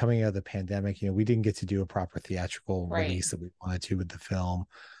like coming out of the pandemic. We didn't get to do a proper theatrical Right. release that we wanted to with the film.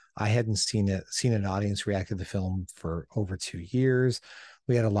 I hadn't seen an audience react to the film for over 2 years.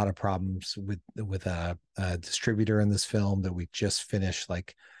 We had a lot of problems with a distributor in this film that we just finished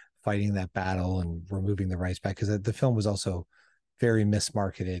like fighting that battle and removing the rights back, because the film was also very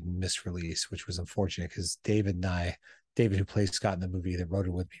mismarketed and misreleased, which was unfortunate because David, who plays Scott in the movie, that wrote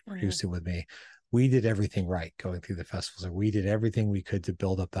it with me, Mm-hmm. produced it with me, we did everything right going through the festivals, or we did everything we could to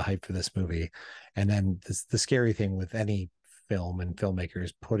build up the hype for this movie. And then the scary thing with any film and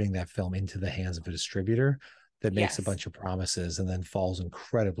filmmakers putting that film into the hands of a distributor that makes a Yes. bunch of promises and then falls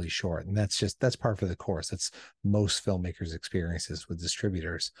incredibly short. And that's par for the course. That's most filmmakers' experiences with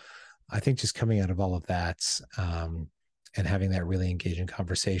distributors. I think just coming out of all of that, and having that really engaging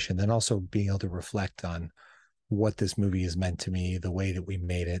conversation, then also being able to reflect on what this movie has meant to me, the way that we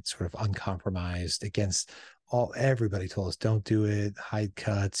made it sort of uncompromised against all everybody told us, don't do it, hide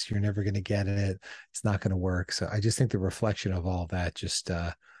cuts, you're never going to get it, it's not going to work. So I just think the reflection of all that just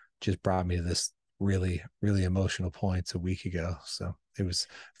brought me to this really, really emotional points a week ago. So it was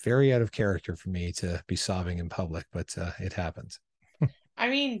very out of character for me to be sobbing in public, but it happened. I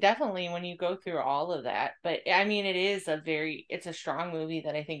mean, definitely when you go through all of that, but I mean, it's a strong movie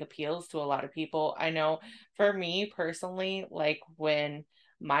that I think appeals to a lot of people. I know for me personally, like when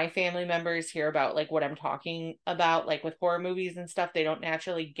my family members hear about like what I'm talking about, like with horror movies and stuff, they don't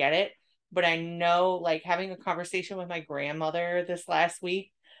naturally get it. But I know, like having a conversation with my grandmother this last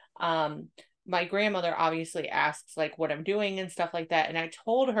week, um, my grandmother obviously asks like what I'm doing and stuff like that. And I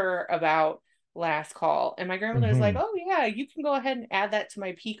told her about Last Call. And my grandmother was like, Mm-hmm. "Oh yeah, you can go ahead and add that to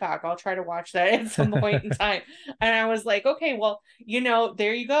my Peacock. I'll try to watch that at some point in time." And I was like, "Okay, well,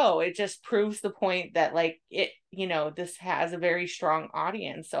 there you go. It just proves the point that like this has a very strong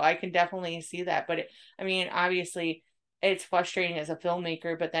audience. So I can definitely see that. But I mean, obviously it's frustrating as a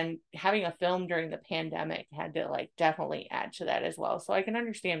filmmaker, but then having a film during the pandemic had to like definitely add to that as well. So I can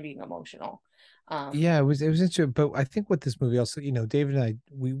understand being emotional. Um, Yeah, it was interesting, but I think what this movie also, David and I,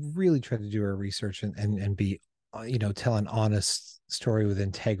 we really tried to do our research and be, tell an honest story with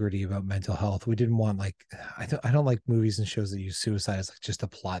integrity about mental health. We didn't want like, I don't like movies and shows that use suicide as like just a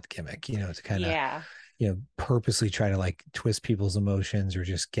plot gimmick, to kind of, yeah, purposely try to like twist people's emotions or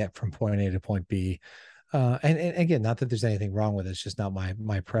just get from point A to point B. And again, not that there's anything wrong with it, it's just not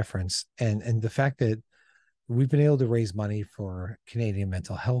my preference. And the fact that we've been able to raise money for Canadian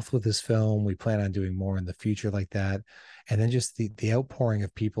mental health with this film. We plan on doing more in the future like that. And then just the outpouring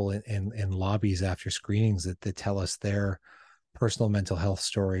of people in lobbies after screenings that tell us their personal mental health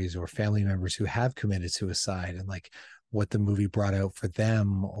stories or family members who have committed suicide and like what the movie brought out for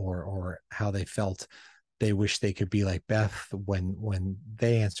them or how they felt they wish they could be like Beth when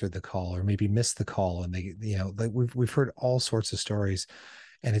they answered the call or maybe missed the call and they like we've heard all sorts of stories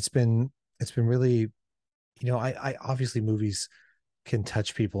and it's been really I obviously movies can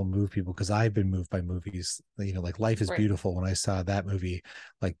touch people and move people because I've been moved by movies. Like Life is right. Beautiful. When I saw that movie,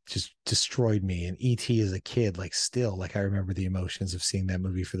 like just destroyed me. And E.T. as a kid, like still, like I remember the emotions of seeing that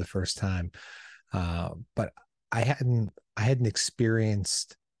movie for the first time. But I hadn't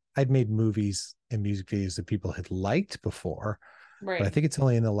experienced. I'd made movies and music videos that people had liked before, but I Right. think it's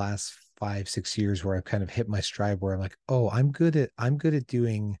only in the last 5, 6 years where I've kind of hit my stride where I'm like, oh, I'm good at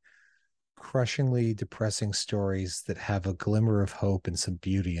doing crushingly depressing stories that have a glimmer of hope and some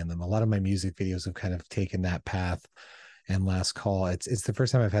beauty in them. A lot of my music videos have kind of taken that path. And Last Call, it's the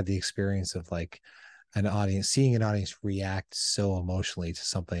first time I've had the experience of like seeing an audience react so emotionally to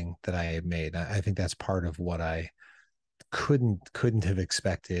something that I had made. I think that's part of what I couldn't have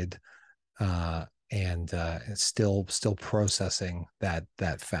expected. And still processing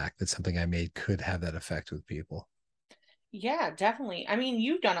that fact that something I made could have that effect with people. Yeah, definitely. I mean,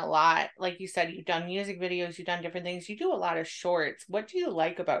 you've done a lot. Like you said, you've done music videos, you've done different things. You do a lot of shorts. What do you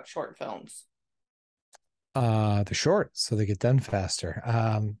like about short films? They're short, so they get done faster.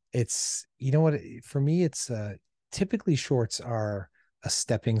 It's you know what for me, it's typically shorts are a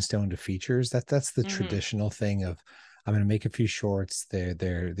stepping stone to features. That's the Hmm. traditional thing of I'm going to make a few shorts. They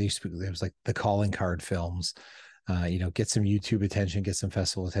used to be, there was like the calling card films. Get some YouTube attention, get some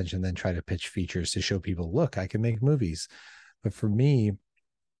festival attention, then try to pitch features to show people, look, I can make movies. But for me,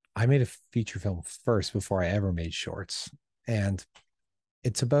 I made a feature film first before I ever made shorts, and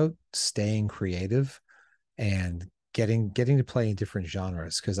it's about staying creative and getting to play in different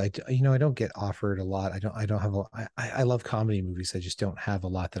genres because I don't get offered a lot. I don't have I love comedy movies. I just don't have a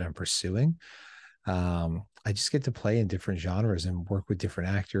lot that I'm pursuing. I just get to play in different genres and work with different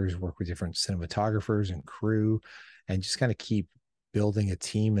actors, work with different cinematographers and crew, and just kind of keep building a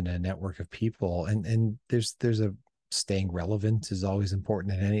team and a network of people. And there's a staying relevant is always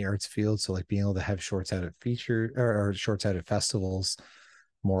important in any arts field. So like being able to have shorts out at feature or shorts out at festivals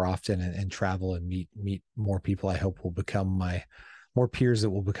more often and travel and meet more people. I hope will become my more peers that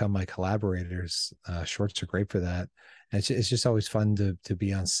will become my collaborators. Shorts are great for that. And it's just always fun to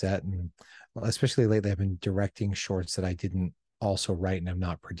be on set and especially lately I've been directing shorts that I didn't also write and I'm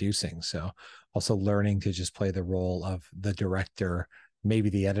not producing. So also learning to just play the role of the director maybe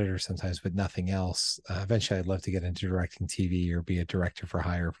the editor sometimes, but nothing else. Eventually, I'd love to get into directing TV or be a director for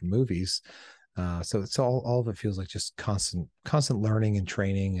hire for movies. So it's all of it feels like just constant learning and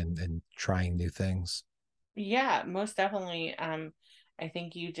training and trying new things. Yeah, most definitely. I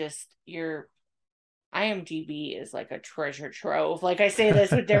think your IMDb is like a treasure trove. Like I say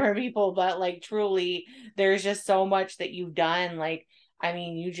this with different people, but like truly, there's just so much that you've done. Like, I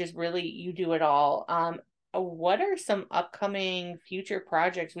mean, you just really you do it all. What are some upcoming future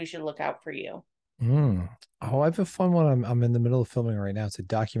projects we should look out for you? Mm. Oh, I have a fun one. I'm in the middle of filming right now. It's a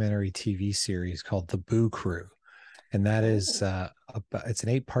documentary TV series called The Boo Crew, and that is Oh, it's an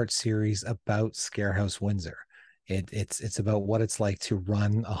 8-part series about Scarehouse Windsor. It's about what it's like to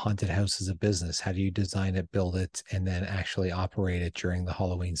run a haunted house as a business. How do you design it, build it, and then actually operate it during the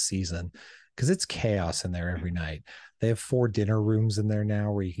Halloween season? Because it's chaos in there every night. They have 4 dinner rooms in there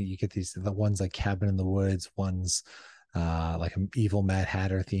now, where you get the ones like Cabin in the Woods, ones like an evil Mad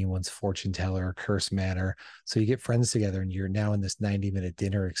Hatter theme, one's fortune teller, curse manor. So you get friends together and you're now in this 90-minute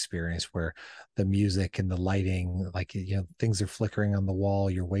dinner experience where the music and the lighting, like, things are flickering on the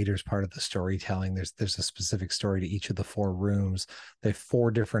wall. Your waiter's part of the storytelling. There's a specific story to each of the 4 rooms. They have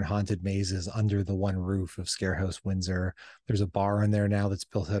 4 different haunted mazes under the one roof of Scarehouse Windsor. There's a bar in there now that's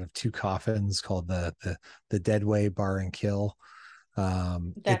built out of 2 coffins called the Deadway Bar and Kill.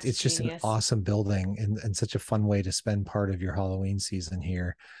 that's It's just an genius. awesome building and such a fun way to spend part of your Halloween season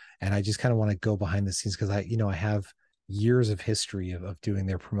here. And I just kind of want to go behind the scenes because I have years of history of doing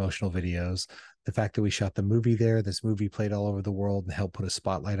their promotional videos. The fact that we shot the movie there, this movie played all over the world and helped put a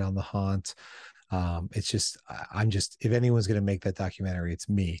spotlight on the haunt. It's just, I'm just, if anyone's going to make that documentary, it's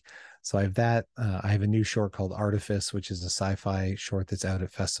me. So I have that. I have a new short called Artifice, which is a sci-fi short that's out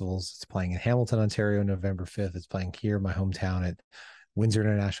at festivals. It's playing in Hamilton, Ontario, November 5th. It's playing here, my hometown, at Windsor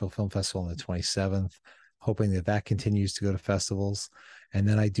International Film Festival on the 27th, hoping that that continues to go to festivals. And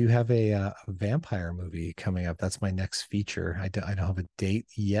then I do have a vampire movie coming up. That's my next feature. I don't have a date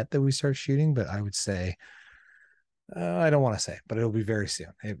yet that we start shooting, but I would say, I don't want to say, but it'll be very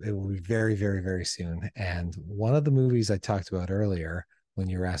soon. It will be very, very, very soon. And one of the movies I talked about earlier, when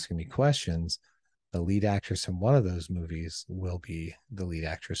you were asking me questions, the lead actress in one of those movies will be the lead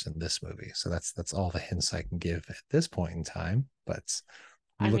actress in this movie. So that's all the hints I can give at this point in time. But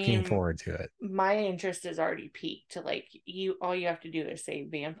I looking mean, forward to it. my interest is already peaked to like you all you have to do is say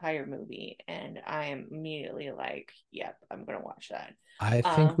vampire movie and I am immediately like, yep, I'm gonna watch that. I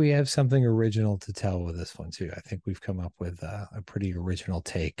think Um we have something original to tell with this one too. I think we've come up with a pretty original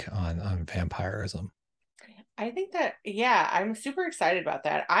take on vampirism. I think that yeah, I'm super excited about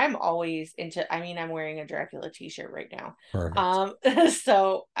that. I'm always into I mean, I'm wearing a Dracula t-shirt right now. Perfect. Um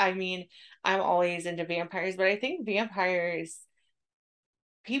so I mean, I'm always into vampires, but I think vampires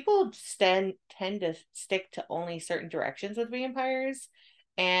people tend to stick to only certain directions with vampires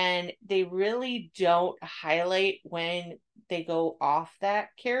and they really don't highlight when they go off that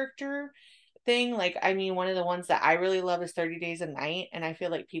character thing. Like I mean one of the ones that I really love is 30 Days a Night and I feel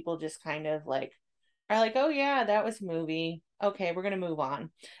like people just kind of like are like, oh yeah, that was a movie, okay, we're gonna move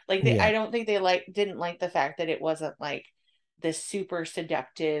on. Like they I Yeah. don't think they like didn't like the fact that it wasn't like this super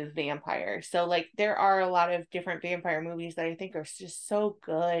seductive vampire. So like there are a lot of different vampire movies that I think are just so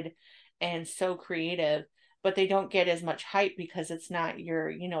good and so creative, but they don't get as much hype because it's not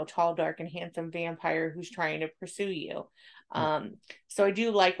your, tall, dark, and handsome vampire who's trying to pursue you. Um, so I do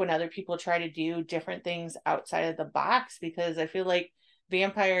like when other people try to do different things outside of the box because I feel like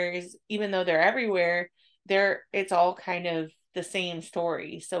vampires, even though they're everywhere, it's all kind of the same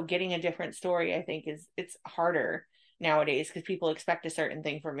story. So getting a different story, I think, is it's harder nowadays because people expect a certain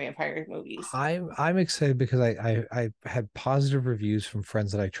thing from vampire movies. I'm excited because I had positive reviews from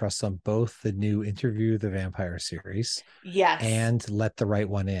friends that I trust on both the new Interview the Vampire series Yes. and Let the Right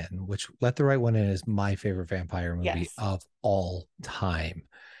One In, which Let the Right One In is my favorite vampire movie Yes. of all time.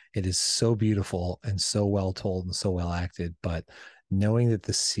 It is so beautiful and so well told and so well acted, but knowing that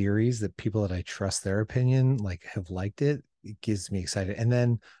the series, that people that I trust their opinion like have liked it, it gives me excited. And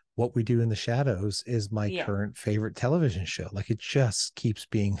then What We Do in the Shadows is my Yeah. current favorite television show. Like it just keeps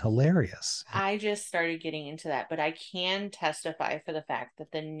being hilarious. I just started getting into that, but I can testify for the fact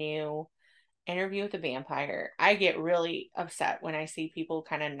that the new Interview with the Vampire, I get really upset when I see people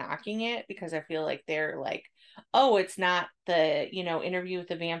kind of knocking it because I feel like they're like, oh, it's not the, Interview with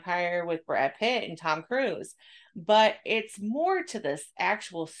the Vampire with Brad Pitt and Tom Cruise, but it's more to this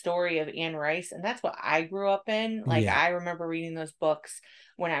actual story of Anne Rice. And that's what I grew up in. Like, Yeah. I remember reading those books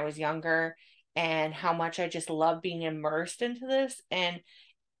when I was younger and how much I just love being immersed into this. And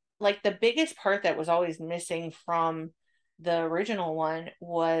like the biggest part that was always missing from the original one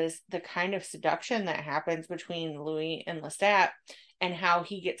was the kind of seduction that happens between Louis and Lestat and how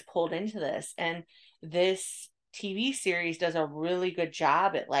he gets pulled into this. And this TV series does a really good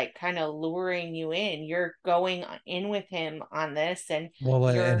job at like kind of luring you in. You're going in with him on this and Well,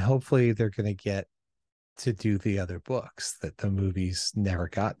 and you're hopefully they're going to get to do the other books that the movies never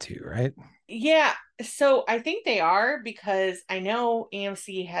got to, right? yeah, so I think they are because I know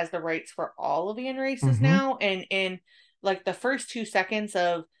AMC has the rights for all of the N races Mm-hmm. now, and in like the first 2 seconds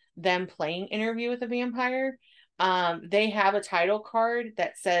of them playing Interview with a Vampire, they have a title card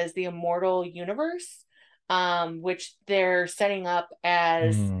that says the Immortal Universe, which they're setting up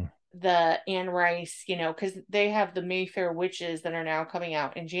as Mm, the Anne Rice, because they have the Mayfair Witches that are now coming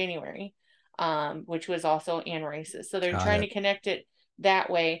out in January, which was also Anne Rice's. So they're got trying it. to connect it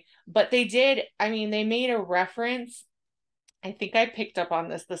that way. But they did, I mean, they made a reference. I think I picked up on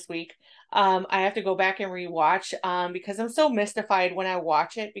this week. I have to go back and rewatch because I'm so mystified when I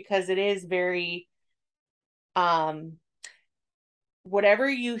watch it because it is very um whatever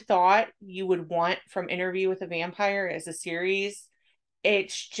you thought you would want from Interview with a Vampire as a series,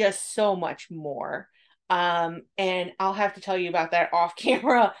 it's just so much more. And I'll have to tell you about that off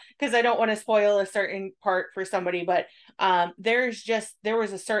camera because I don't want to spoil a certain part for somebody, but there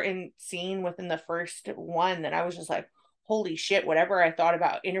was a certain scene within the first one that I was just like, holy shit, whatever I thought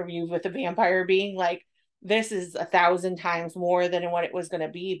about Interview with a Vampire being like, this is 1,000 times more than what it was going to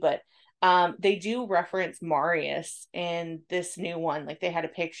be. But they do reference Marius in this new one. Like they had a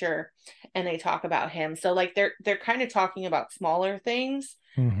picture and they talk about him. So like they're kind of talking about smaller things.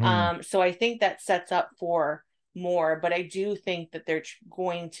 Mm-hmm. So I think that sets up for more, but I do think that they're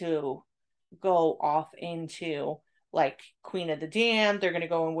going to go off into like Queen of the Damned. They're going to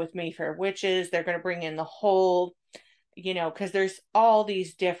go in with Mayfair Witches. They're going to bring in the whole, because there's all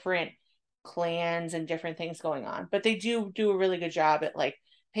these different clans and different things going on. But they do a really good job at like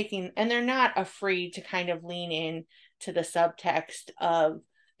picking, and they're not afraid to kind of lean in to the subtext of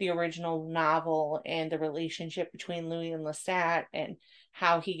the original novel and the relationship between Louis and Lestat and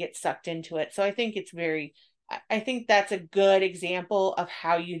how he gets sucked into it. So I think it's very I think that's a good example of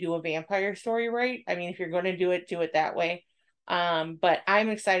how you do a vampire story right. I mean, if you're going to do it that way. But I'm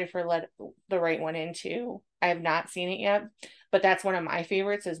excited for Let the Right One In too. I have not seen it yet, but that's one of my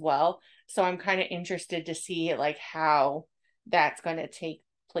favorites as well. So I'm kind of interested to see like how that's going to take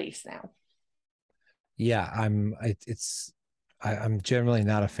place now. Yeah, I'm generally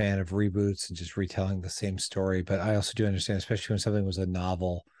not a fan of reboots and just retelling the same story, but I also do understand, especially when something was a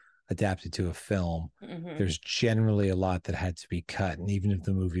novel adapted to a film, Hmm. there's generally a lot that had to be cut. And even if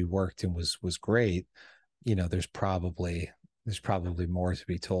the movie worked and was great, there's probably more to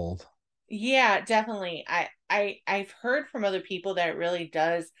be told. Yeah, definitely. I've heard from other people that it really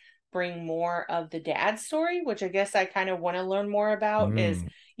does bring more of the dad story, which I guess I kind of want to learn more about is,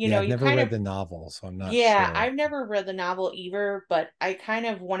 Yeah, I've you never kind read of the novel, so I'm not yeah, sure. I've never read the novel either, but I kind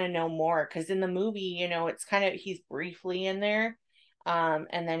of want to know more because in the movie, it's kind of he's briefly in there,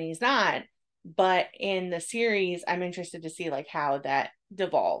 and then he's not. But in the series, I'm interested to see like how that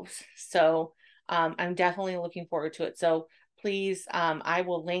devolves. So, I'm definitely looking forward to it. So please, I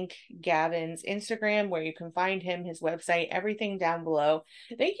will link Gavin's Instagram where you can find him, his website, everything down below.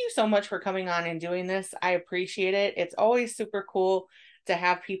 Thank you so much for coming on and doing this. I appreciate it. It's always super cool to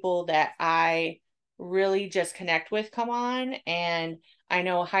have people that I really just connect with come on. And I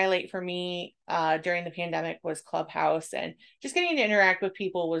know a highlight for me during the pandemic was Clubhouse, and just getting to interact with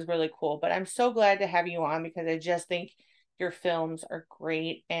people was really cool. But I'm so glad to have you on because I just think your films are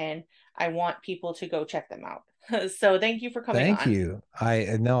great and I want people to go check them out. So thank you for coming Thank on. you.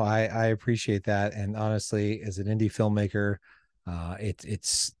 I no, I appreciate that. And honestly, as an indie filmmaker,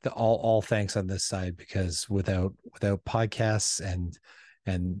 it's all thanks on this side because without podcasts and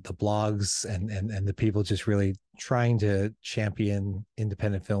the blogs and the people just really trying to champion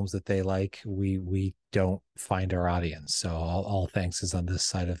independent films that they like, we don't find our audience. So all thanks is on this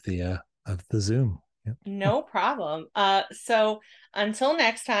side of the Zoom. Yeah. No problem. So until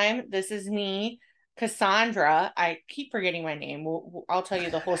next time, this is me, Cassandra. I keep forgetting my name. I'll tell you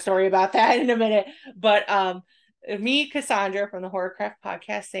the whole story about that in a minute. But me, Cassandra from the Horrorcraft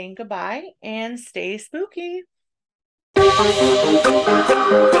podcast, saying goodbye and stay spooky.